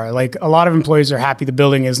fair to Dara, like a lot of employees are happy the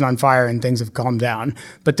building isn't on fire and things have calmed down.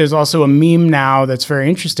 But there's also a meme now that's very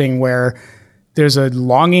interesting where there's a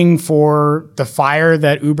longing for the fire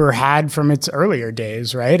that Uber had from its earlier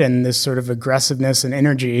days, right? And this sort of aggressiveness and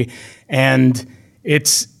energy. And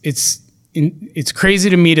it's crazy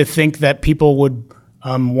to me to think that people would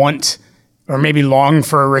want or maybe long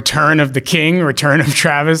for a return of the king, return of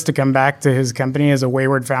Travis to come back to his company as a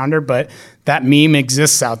wayward founder. But that meme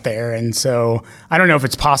exists out there. And so I don't know if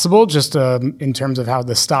it's possible just in terms of how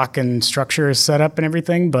the stock and structure is set up and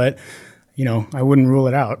everything, but I wouldn't rule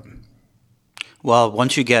it out. Well,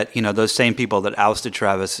 once you get, those same people that ousted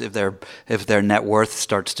Travis, if their net worth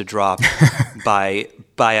starts to drop by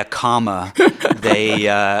a comma,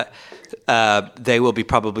 they will be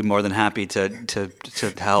probably more than happy to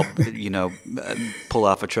help, pull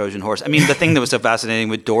off a Trojan horse. I mean, the thing that was so fascinating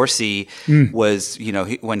with Dorsey was,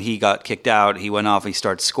 when he got kicked out, he went off, he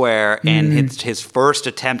started Square, and his first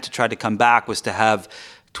attempt to try to come back was to have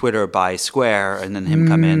Twitter buy Square, and then him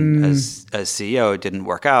come in as CEO. It didn't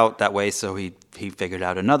work out that way, so he figured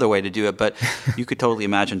out another way to do it. But you could totally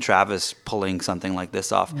imagine Travis pulling something like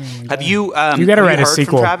this Oh off. Have you? You got to write a heard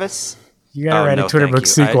sequel, from Travis? You got to write a Twitter book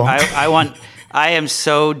sequel. I am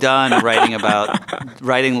so done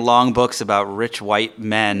writing long books about rich white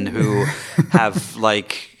men who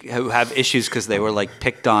have issues because they were like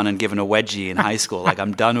picked on and given a wedgie in high school. Like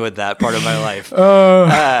I'm done with that part of my life.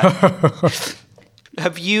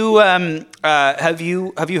 Have you heard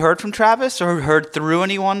from Travis or heard through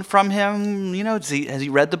anyone from him? Has he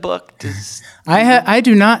read the book? I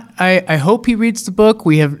do not. I hope he reads the book.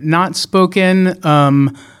 We have not spoken.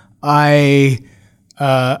 I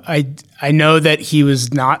know that he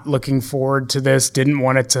was not looking forward to this. Didn't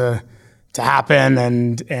want it to happen.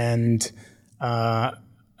 And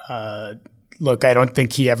look, I don't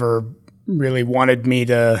think he ever really wanted me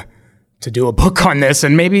to do a book on this.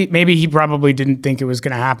 And maybe he probably didn't think it was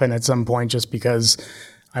going to happen at some point just because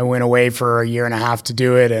I went away for a year and a half to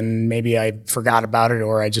do it and maybe I forgot about it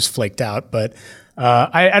or I just flaked out. But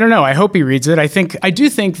I don't know. I hope he reads it. I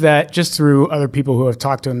do think that just through other people who have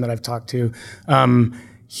talked to him that I've talked to,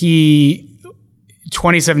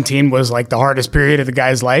 2017 was like the hardest period of the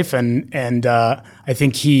guy's life. And I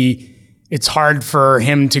think it's hard for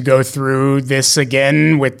him to go through this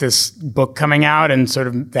again with this book coming out and sort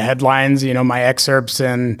of the headlines, my excerpts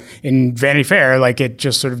and in Vanity Fair, like it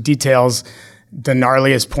just sort of details the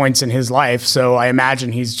gnarliest points in his life. So I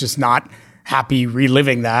imagine he's just not happy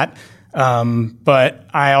reliving that. But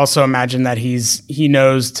I also imagine that he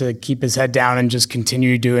knows to keep his head down and just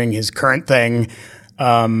continue doing his current thing.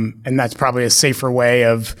 And that's probably a safer way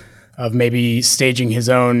of maybe staging his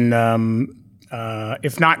own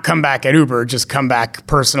if not come back at Uber, just come back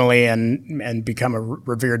personally and become a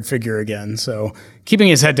revered figure again. So keeping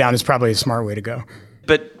his head down is probably a smart way to go.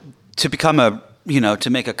 But to become to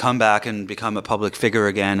make a comeback and become a public figure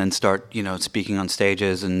again and start, speaking on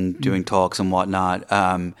stages and doing talks and whatnot,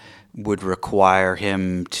 would require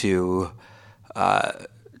him to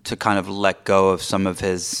kind of let go of some of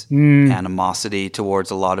his animosity towards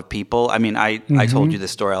a lot of people. I mean, I told you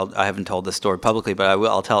this story. I haven't told this story publicly, but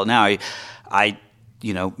I'll tell it now. I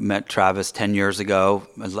met Travis 10 years ago.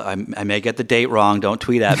 I may get the date wrong. Don't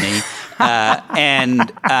tweet at me.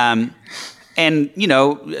 And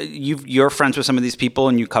you're friends with some of these people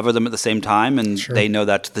and you cover them at the same time and Sure. They know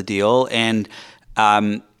that's the deal. And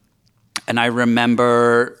I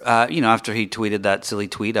remember, after he tweeted that silly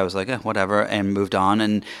tweet, I was like, whatever, and moved on.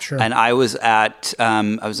 And Sure. and I was at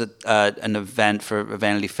an event for a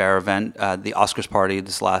Vanity Fair event, the Oscars party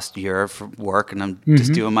this last year for work, and I'm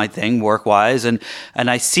just doing my thing work wise. And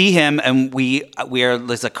I see him, and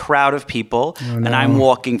there's a crowd of people, and I'm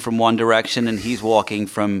walking from one direction, and he's walking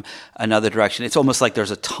from another direction. It's almost like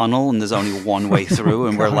there's a tunnel, and there's only one way through,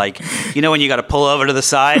 and we're like, when you got to pull over to the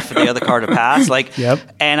side for the other car to pass, like. Yep.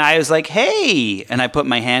 And I was like, hey, and I put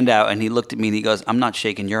my hand out and he looked at me and he goes, I'm not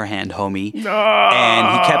shaking your hand, homie.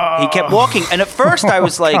 And he kept walking. And at first I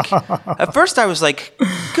was like,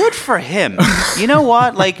 good for him. You know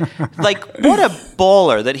what? Like what a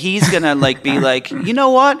baller that he's going to be like, you know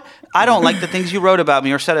what? I don't like the things you wrote about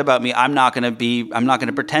me or said about me. I'm not going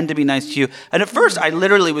to pretend to be nice to you. And at first I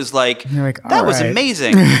literally was like that was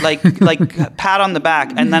amazing. like pat on the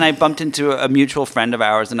back. And then I bumped into a mutual friend of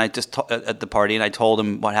ours and I just at the party and I told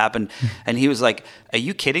him what happened. And he was like, are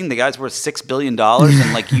you kidding? The guy's worth $6 billion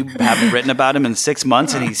and you haven't written about him in 6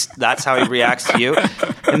 months and that's how he reacts to you.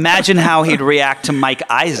 Imagine how he'd react to Mike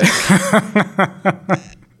Isaac.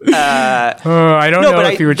 I don't know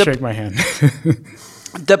if he would shake my hand.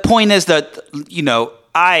 The point is that,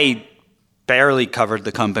 I barely covered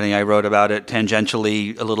the company. I wrote about it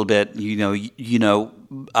tangentially a little bit.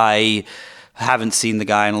 I haven't seen the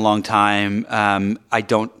guy in a long time. I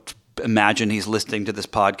don't imagine he's listening to this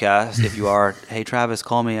podcast. If you are, hey, Travis,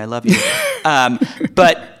 call me. I love you.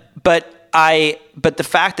 But the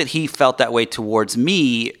fact that he felt that way towards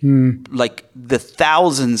me, like the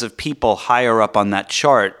thousands of people higher up on that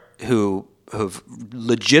chart who've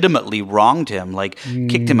legitimately wronged him,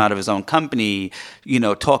 kicked him out of his own company,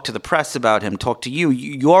 talked to the press about him, talked to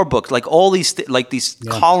your book, all these these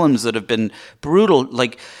columns that have been brutal,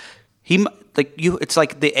 it's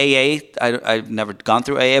like the AA. I've never gone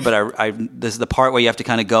through AA, but this is the part where you have to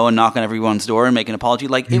kind of go and knock on everyone's door and make an apology.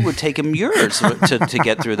 It would take him years to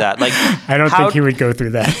get through that. I don't think he would go through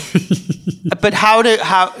that. But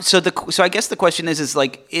so I guess the question is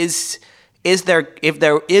if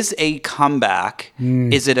there is a comeback,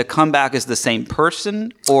 is it a comeback as the same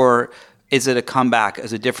person or is it a comeback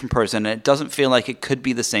as a different person? And it doesn't feel like it could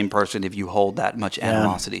be the same person if you hold that much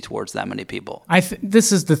animosity towards that many people.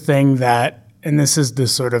 This is the thing and this is the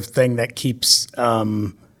sort of thing that keeps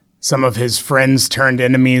some of his friends turned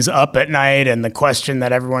enemies up at night. And the question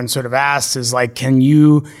that everyone sort of asks is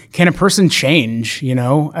can a person change?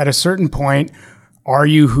 At a certain point, are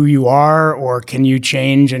you who you are, or can you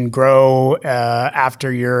change and grow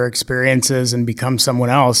after your experiences and become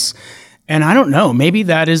someone else? And I don't know. Maybe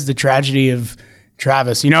that is the tragedy of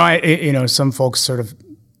Travis. Some folks sort of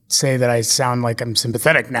say that I sound like I'm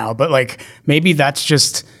sympathetic now, but maybe that's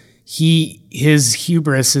just his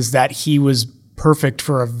hubris is that he was perfect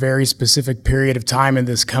for a very specific period of time in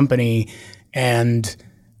this company, and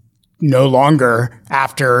no longer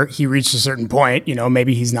after he reached a certain point,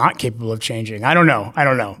 maybe he's not capable of changing. I don't know.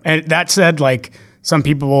 And that said, some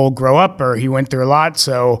people will grow up, or he went through a lot.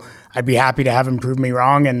 So I'd be happy to have him prove me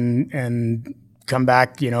wrong and come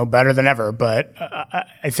back, better than ever. But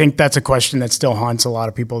I think that's a question that still haunts a lot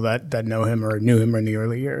of people that know him or knew him in the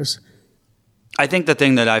early years. I think the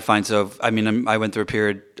thing that I find I went through a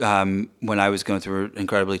period when I was going through an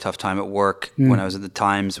incredibly tough time at work when I was at the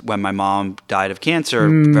Times, when my mom died of cancer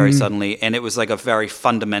very suddenly. And it was a very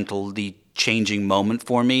fundamentally changing moment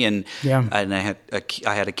for me. And I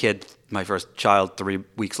had a kid, my first child, 3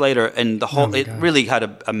 weeks later. And it really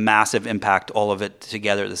had a massive impact, all of it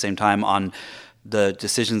together at the same time, on the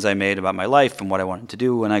decisions I made about my life and what I wanted to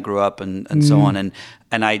do when I grew up and so on.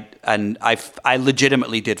 And I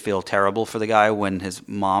legitimately did feel terrible for the guy when his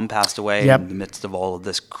mom passed away in the midst of all of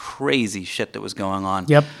this crazy shit that was going on.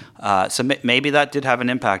 Yep. So maybe that did have an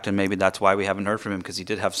impact, and maybe that's why we haven't heard from him, because he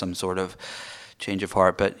did have some sort of change of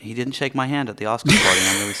heart. But he didn't shake my hand at the Oscars party, and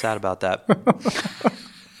I'm really sad about that.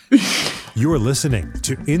 You're listening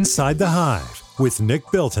to Inside the Hive with Nick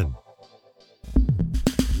Bilton.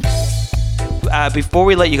 Before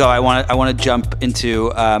we let you go, I want to jump into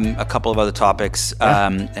a couple of other topics,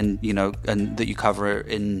 and that you cover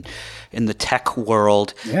in the tech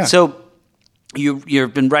world. Yeah. So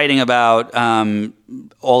you've been writing about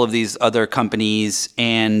all of these other companies,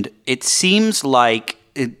 and it seems like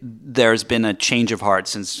there's been a change of heart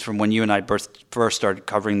since from when you and I first started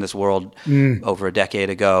covering this world over a decade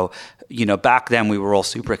ago. Back then we were all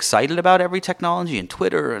super excited about every technology and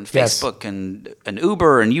Twitter and Facebook and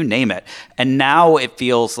Uber and you name it. And now it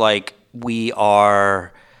feels like we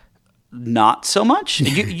are not so much.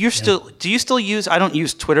 You're still. Do you still use? I don't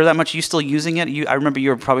use Twitter that much. Are you still using it? I remember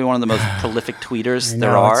you're probably one of the most prolific tweeters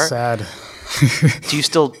there are. It's sad. Do you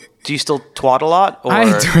still twat a lot? Or?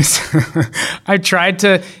 I tried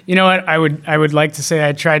to. You know what? I would like to say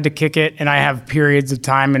I tried to kick it, and I have periods of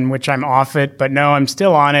time in which I'm off it. But no, I'm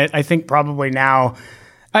still on it. I think probably now.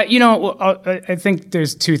 I think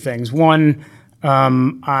there's two things. One.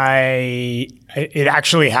 It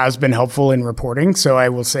actually has been helpful in reporting, so I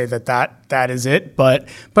will say that is it. But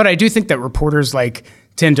I do think that reporters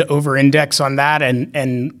tend to over-index on that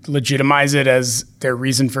and legitimize it as their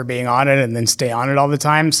reason for being on it, and then stay on it all the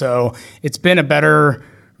time. So it's been a better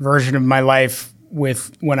version of my life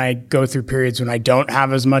with when I go through periods when I don't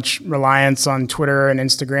have as much reliance on Twitter and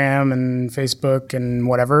Instagram and Facebook and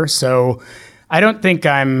whatever. So I don't think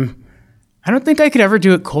I could ever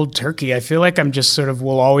do it cold turkey. I feel like I'm just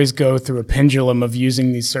will always go through a pendulum of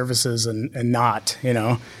using these services and not,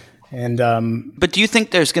 And but do you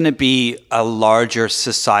think there's going to be a larger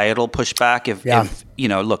societal pushback if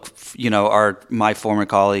my former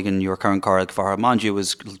colleague and your current colleague Farhad Manjoo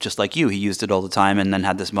was just like you. He used it all the time and then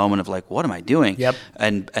had this moment of what am I doing? Yep.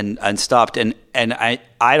 And stopped. And I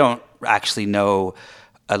don't actually know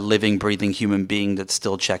a living, breathing human being that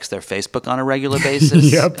still checks their Facebook on a regular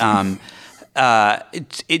basis. Yep.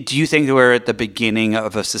 Do you think we're at the beginning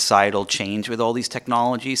of a societal change with all these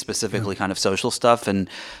technologies, specifically kind of social stuff, and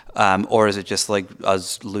or is it just like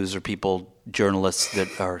us loser people, journalists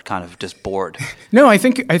that are kind of just bored? No, I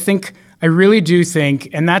really do think,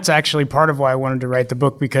 and that's actually part of why I wanted to write the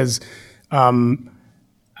book, because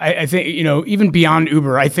I think, even beyond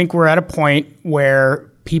Uber, I think we're at a point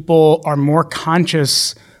where people are more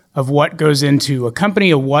conscious of what goes into a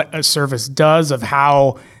company, of what a service does, of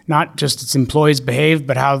how not just its employees behave,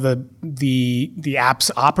 but how the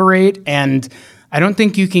apps operate. And I don't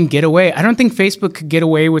think you can get away. I don't think Facebook could get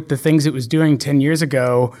away with the things it was doing 10 years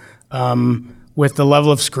ago with the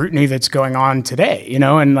level of scrutiny that's going on today.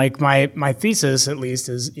 And my thesis, at least,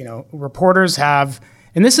 is, reporters have,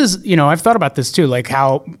 and this is, I've thought about this too,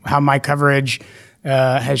 how my coverage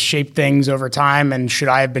has shaped things over time, and should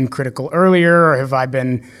I have been critical earlier, or have I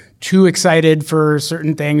been too excited for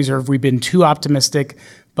certain things, or have we been too optimistic?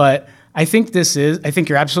 But I think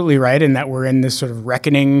you're absolutely right in that we're in this sort of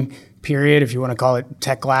reckoning period, if you want to call it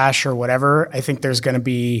techlash or whatever. I think there's going to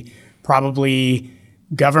be probably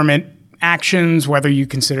government actions, whether you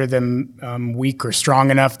consider them weak or strong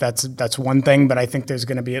enough, that's one thing. But I think there's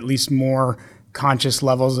going to be at least more conscious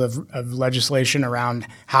levels of legislation around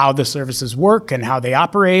how the services work and how they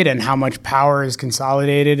operate and how much power is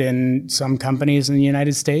consolidated in some companies in the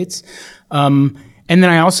United States. And then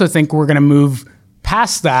I also think we're going to move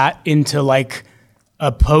past that into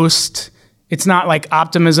a post. It's not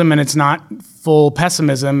optimism and it's not full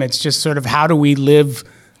pessimism. It's just sort of how do we live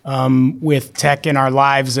with tech in our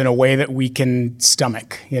lives in a way that we can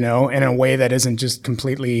stomach, in a way that isn't just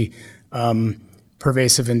completely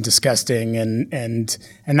pervasive and disgusting, and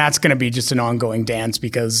that's going to be just an ongoing dance,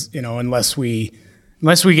 because unless we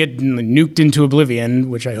get nuked into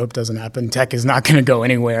oblivion, which I hope doesn't happen, tech is not going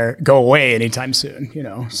to go away anytime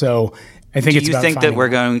soon. So I think it's about finding. Do you think that we're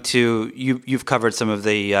going to? You've covered some of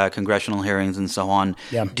the congressional hearings and so on.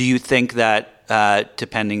 Yeah. Do you think that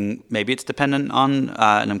maybe it's dependent on,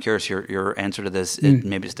 and I'm curious your answer to this.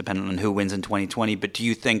 Maybe it's dependent on who wins in 2020. But do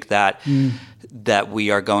you think that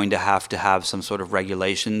we are going to have some sort of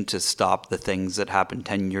regulation to stop the things that happened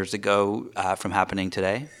 10 years ago from happening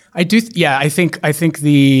today? I do. Yeah, I think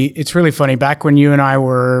it's really funny. Back when you and I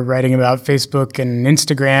were writing about Facebook and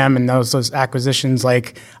Instagram and those acquisitions, I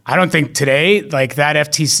don't think today, the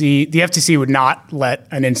FTC would not let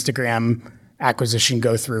an Instagram acquisition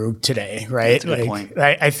go through today, right? That's a good point.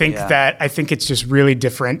 I think it's just really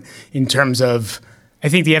different in terms of, I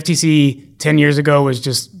think the FTC 10 years ago was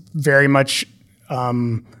just very much,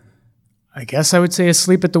 I guess I would say,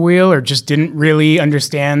 asleep at the wheel, or just didn't really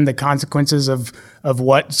understand the consequences of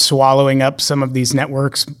what swallowing up some of these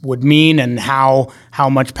networks would mean, and how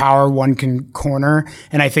much power one can corner.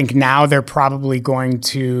 And I think now they're probably going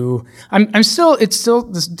to,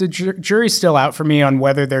 the jury's still out for me on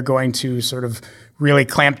whether they're going to sort of really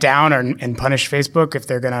clamp down and punish Facebook if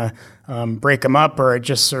they're going to break them up or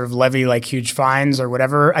just sort of levy like huge fines or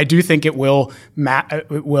whatever. I do think it will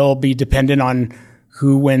be dependent on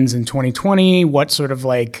who wins in 2020, what sort of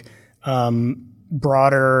like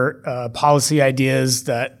broader policy ideas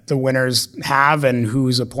that the winners have and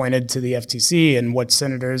who's appointed to the FTC and what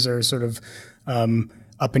senators are sort of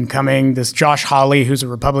up and coming. This Josh Hawley, who's a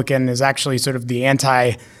Republican, is actually sort of the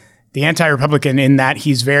anti-Republican in that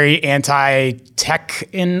he's very anti-tech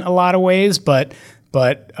in a lot of ways, but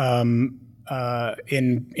in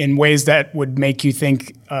ways that would make you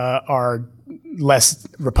think are less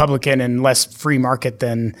Republican and less free market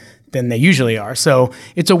than they usually are. So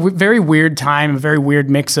it's a very weird time, a very weird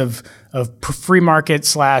mix of free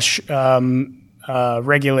market /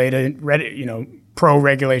 regulated,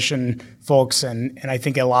 pro-regulation folks, and I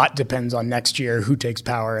think a lot depends on next year who takes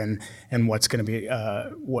power and what's going to be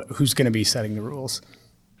who's going to be setting the rules.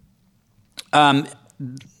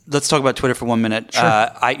 Let's talk about Twitter for 1 minute. Sure.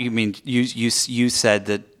 You said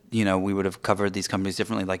that we would have covered these companies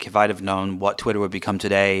differently. Like if I'd have known what Twitter would become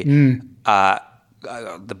today, the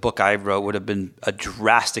book I wrote would have been a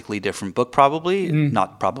drastically different book, probably.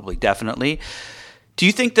 Not probably, definitely. Do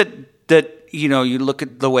you think that you look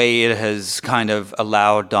at the way it has kind of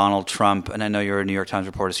allowed Donald Trump, and I know you're a New York Times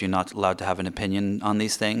reporter, so you're not allowed to have an opinion on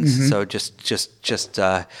these things. Mm-hmm. So just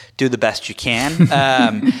do the best you can.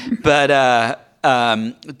 But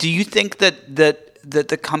do you think that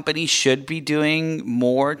the company should be doing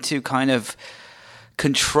more to kind of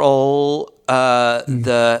control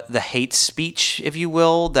the hate speech, if you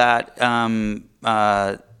will? That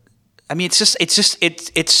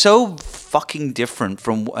it's so fucking different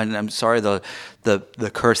from, and I'm sorry the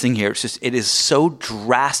cursing here. It is so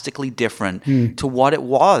drastically different to what it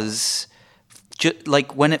was,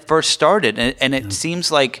 like when it first started, and it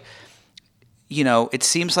seems like,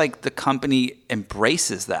 the company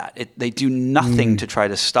embraces that. They do nothing to try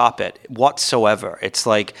to stop it whatsoever. It's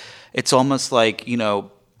almost like if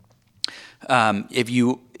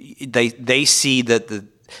they see that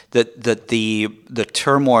the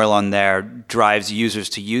turmoil on there drives users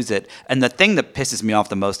to use it. And the thing that pisses me off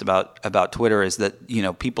the most about Twitter is that,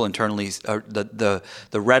 people internally, the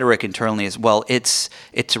rhetoric internally is, well, it's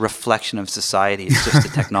a reflection of society. It's just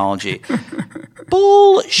a technology.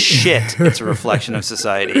 Bullshit. It's a reflection of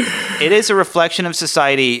society. It is a reflection of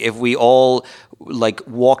society if we all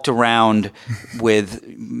walked around with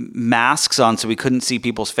masks on so we couldn't see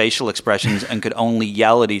people's facial expressions and could only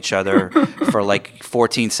yell at each other for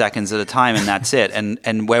 14 seconds at a time, and that's it.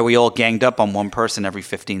 And where we all ganged up on one person every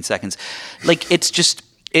 15 seconds.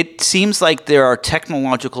 It seems like there are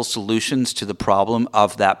technological solutions to the problem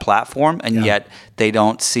of that platform, and yet they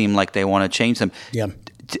don't seem like they want to change them. Yeah.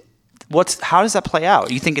 How does that play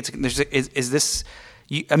out? You think is this?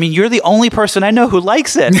 You're the only person I know who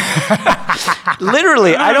likes it.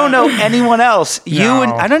 Literally, I don't know anyone else. You No.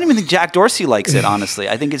 and I don't even think Jack Dorsey likes it. Honestly,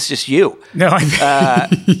 I think it's just you. No, I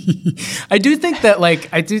do think that,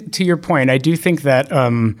 to your point, I do think that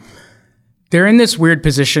they're in this weird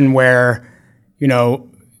position where,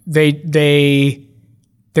 they're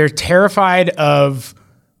terrified of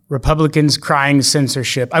Republicans crying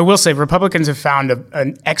censorship. I will say Republicans have found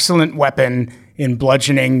an excellent weapon in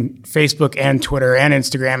bludgeoning Facebook and Twitter and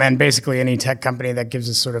Instagram and basically any tech company that gives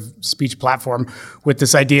a sort of speech platform with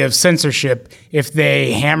this idea of censorship if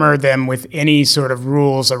they hammer them with any sort of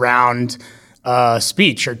rules around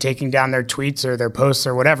speech or taking down their tweets or their posts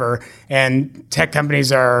or whatever. And tech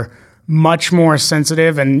companies are much more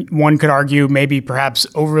sensitive, and one could argue maybe perhaps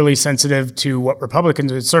overly sensitive to what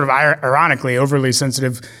Republicans, it's sort of ironically overly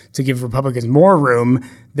sensitive to give Republicans more room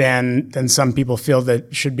than some people feel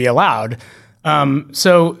that should be allowed.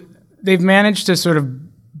 So they've managed to sort of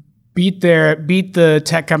beat the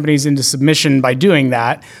tech companies into submission by doing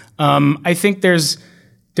that. I think there's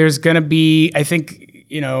going to be,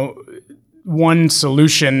 one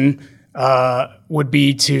solution would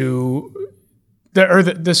be to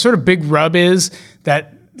the sort of big rub is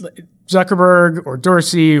that Zuckerberg or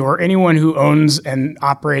Dorsey or anyone who owns and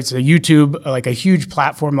operates a YouTube, like a huge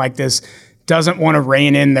platform like this, doesn't want to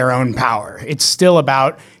rein in their own power. It's still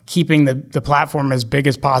about keeping the platform as big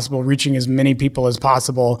as possible, reaching as many people as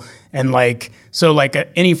possible. And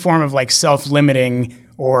any form of self-limiting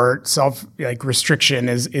or restriction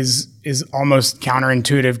is almost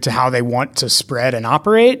counterintuitive to how they want to spread and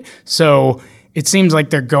operate. So it seems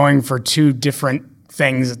like they're going for two different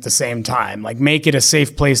things at the same time. Make it a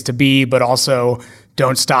safe place to be, but also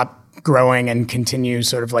don't stop growing and continue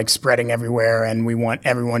sort of spreading everywhere, and we want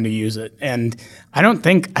everyone to use it. And I don't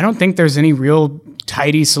think there's any real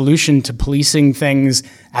tidy solution to policing things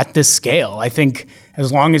at this scale. I think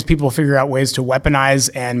as long as people figure out ways to weaponize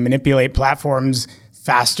and manipulate platforms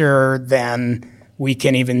faster than we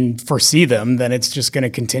can even foresee them, then it's just going to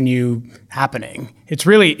continue happening. It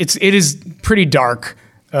is pretty dark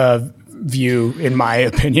view, in my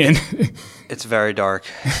opinion. It's very dark.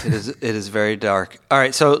 It is very dark. All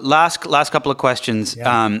right. So last couple of questions.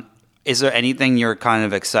 Yeah. Is there anything you're kind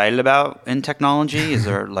of excited about in technology? Is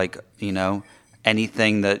there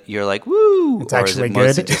anything that you're like, woo? It's or actually is it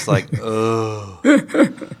mostly good. just like, oh.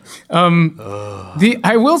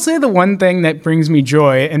 I will say the one thing that brings me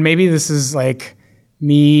joy, and maybe this is like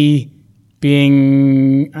me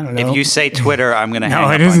being, I don't know. If you say Twitter, I'm going to hang No,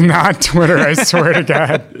 up it is on you. not Twitter. I swear to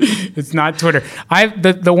God, it's not Twitter.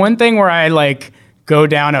 The one thing where I like go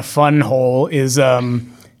down a fun hole is,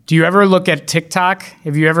 do you ever look at TikTok?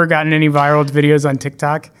 Have you ever gotten any viral videos on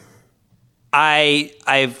TikTok? I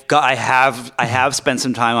have spent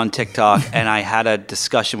some time on TikTok, and I had a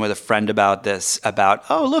discussion with a friend about this.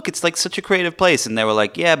 Oh, look, it's like such a creative place, and they were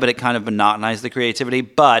like, yeah, but it kind of monotonized the creativity.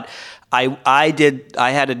 But I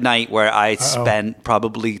had a night where I spent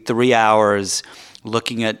probably 3 hours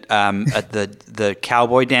looking at the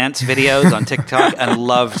cowboy dance videos on TikTok and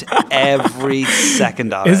loved every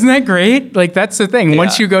second of it. Isn't that great? Like, that's the thing. Yeah.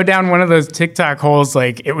 Once you go down one of those TikTok holes,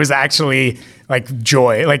 like, it was actually like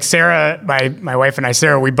joy. Like Sarah, my wife and I,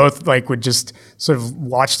 Sarah, we both like would just sort of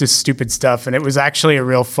watch this stupid stuff, and it was actually a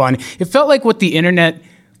real fun. It felt like what the internet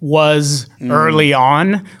was early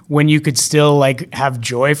on, when you could still like have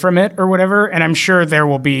joy from it or whatever. And I'm sure there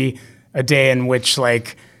will be a day in which,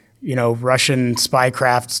 like, you know, Russian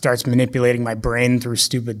spycraft starts manipulating my brain through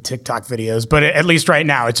stupid TikTok videos. But at least right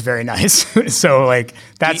now, it's very nice. So like,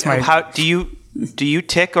 that's Do you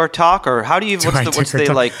tick or talk, or how do you? What's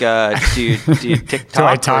the like? Do you tick Do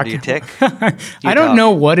I tock talk? or do you tick? I don't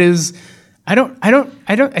know what is.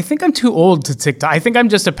 I think I'm too old to TikTok. I think I'm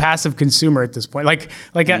just a passive consumer at this point.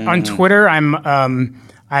 On Twitter, I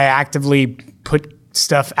actively put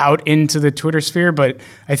stuff out into the Twitter sphere, but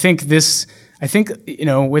I think you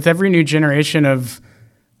know, with every new generation of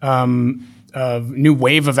new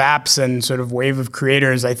wave of apps and sort of wave of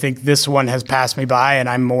creators, I think this one has passed me by, and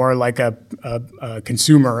I'm more like a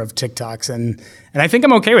consumer of TikToks, and I think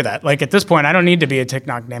I'm okay with that. Like, at this point, I don't need to be a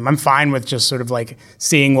TikTok name. I'm fine with just sort of like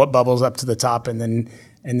seeing what bubbles up to the top and then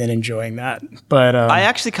enjoying that. But I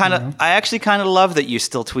actually kind of love that you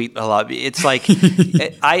still tweet a lot. It's like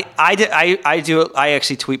I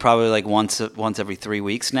actually tweet probably like once every 3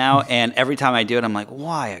 weeks now, and every time I do it, I'm like,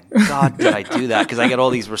 why God did I do that? Because I get all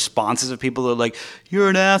these responses of people that are like, you're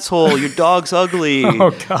an asshole, your dog's ugly,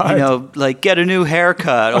 Oh, God. you know, like get a new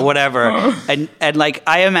haircut or whatever. and like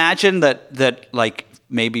I imagine that like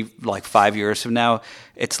maybe like 5 years from now,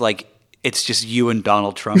 it's just you and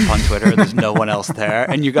Donald Trump on Twitter. There's no one else there.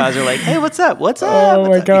 And you guys are like, hey, what's up? What's up? oh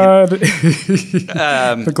my God,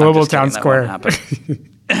 The global town square.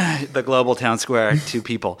 The global town square, 2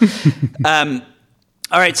 people.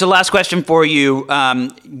 All right. So last question for you.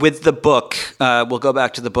 With the book, we'll go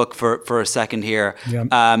back to the book for a second here.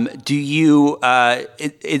 Yep. Do you,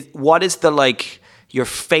 what is the like, your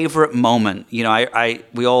favorite moment? You know,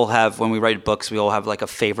 we all have, when we write books, we all have like a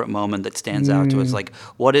favorite moment that stands out to us. Like,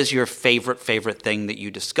 what is your favorite thing that you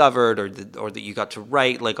discovered or that you got to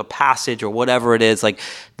write, like a passage or whatever it is, like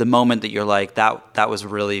the moment that you're like, that was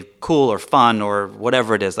really cool or fun or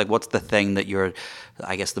whatever it is. Like, what's the thing that you're,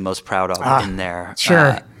 I guess, the most proud of in there?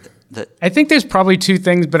 Sure. I think there's probably 2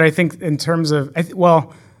 things, but I think in terms of,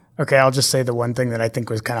 okay, I'll just say the one thing that I think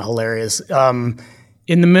was kind of hilarious.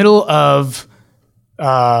 In the middle of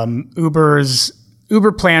Uber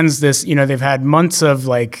plans this, you know, they've had months of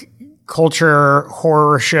like culture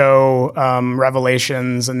horror show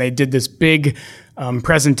revelations, and they did this big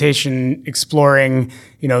presentation exploring,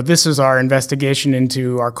 you know, this is our investigation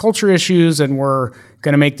into our culture issues, and we're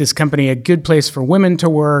going to make this company a good place for women to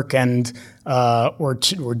work, and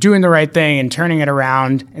we're doing the right thing and turning it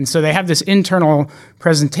around. And so they have this internal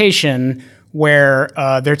presentation where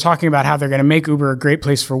they're talking about how they're going to make Uber a great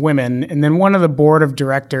place for women. And then one of the board of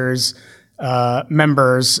directors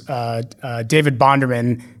members, David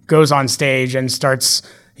Bonderman, goes on stage and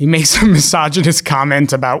he makes a misogynist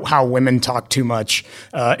comment about how women talk too much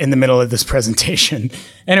in the middle of this presentation.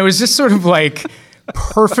 And it was just sort of like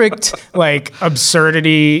perfect, like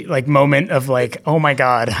absurdity, like moment of like, oh my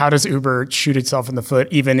God, how does Uber shoot itself in the foot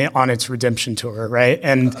even on its redemption tour, right?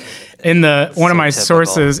 And one of my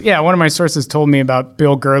sources told me about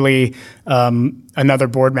Bill Gurley, another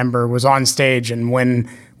board member, was on stage, and when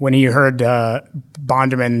when he heard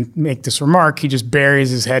Bonderman make this remark, he just buries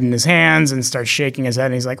his head in his hands and starts shaking his head.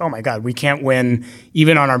 And he's like, oh my God, we can't win.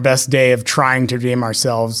 Even on our best day of trying to redeem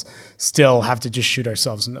ourselves, still have to just shoot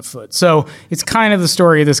ourselves in the foot. So it's kind of the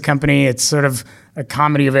story of this company. It's sort of a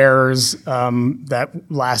comedy of errors that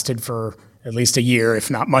lasted for at least a year, if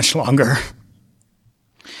not much longer.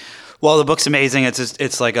 Well, the book's amazing.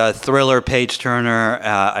 It's like a thriller page turner.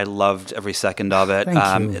 I loved every second of it.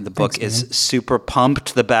 Thank you. The book is super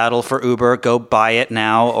pumped. The Battle for Uber. Go buy it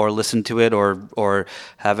now, or listen to it, or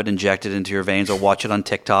have it injected into your veins, or watch it on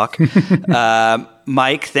TikTok.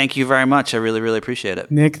 Mike, thank you very much. I really, really appreciate it.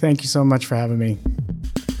 Nick, thank you so much for having me.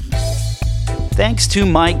 Thanks to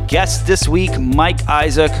my guest this week, Mike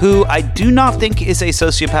Isaac, who I do not think is a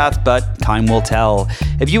sociopath, but time will tell.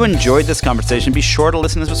 If you enjoyed this conversation, be sure to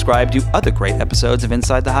listen and subscribe to other great episodes of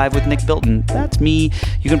Inside the Hive with Nick Bilton. That's me.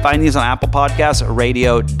 You can find these on Apple Podcasts,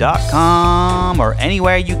 radio.com, or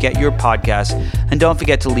anywhere you get your podcasts. And don't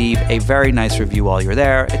forget to leave a very nice review while you're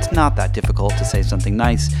there. It's not that difficult to say something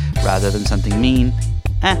nice rather than something mean.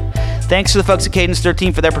 Thanks to the folks at Cadence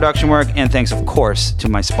 13 for their production work, and thanks, of course, to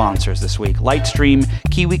my sponsors this week, Lightstream,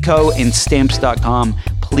 KiwiCo, and Stamps.com.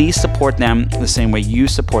 Please support them the same way you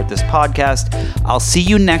support this podcast. I'll see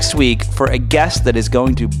you next week for a guest that is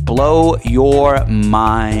going to blow your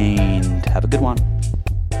mind. Have a good one.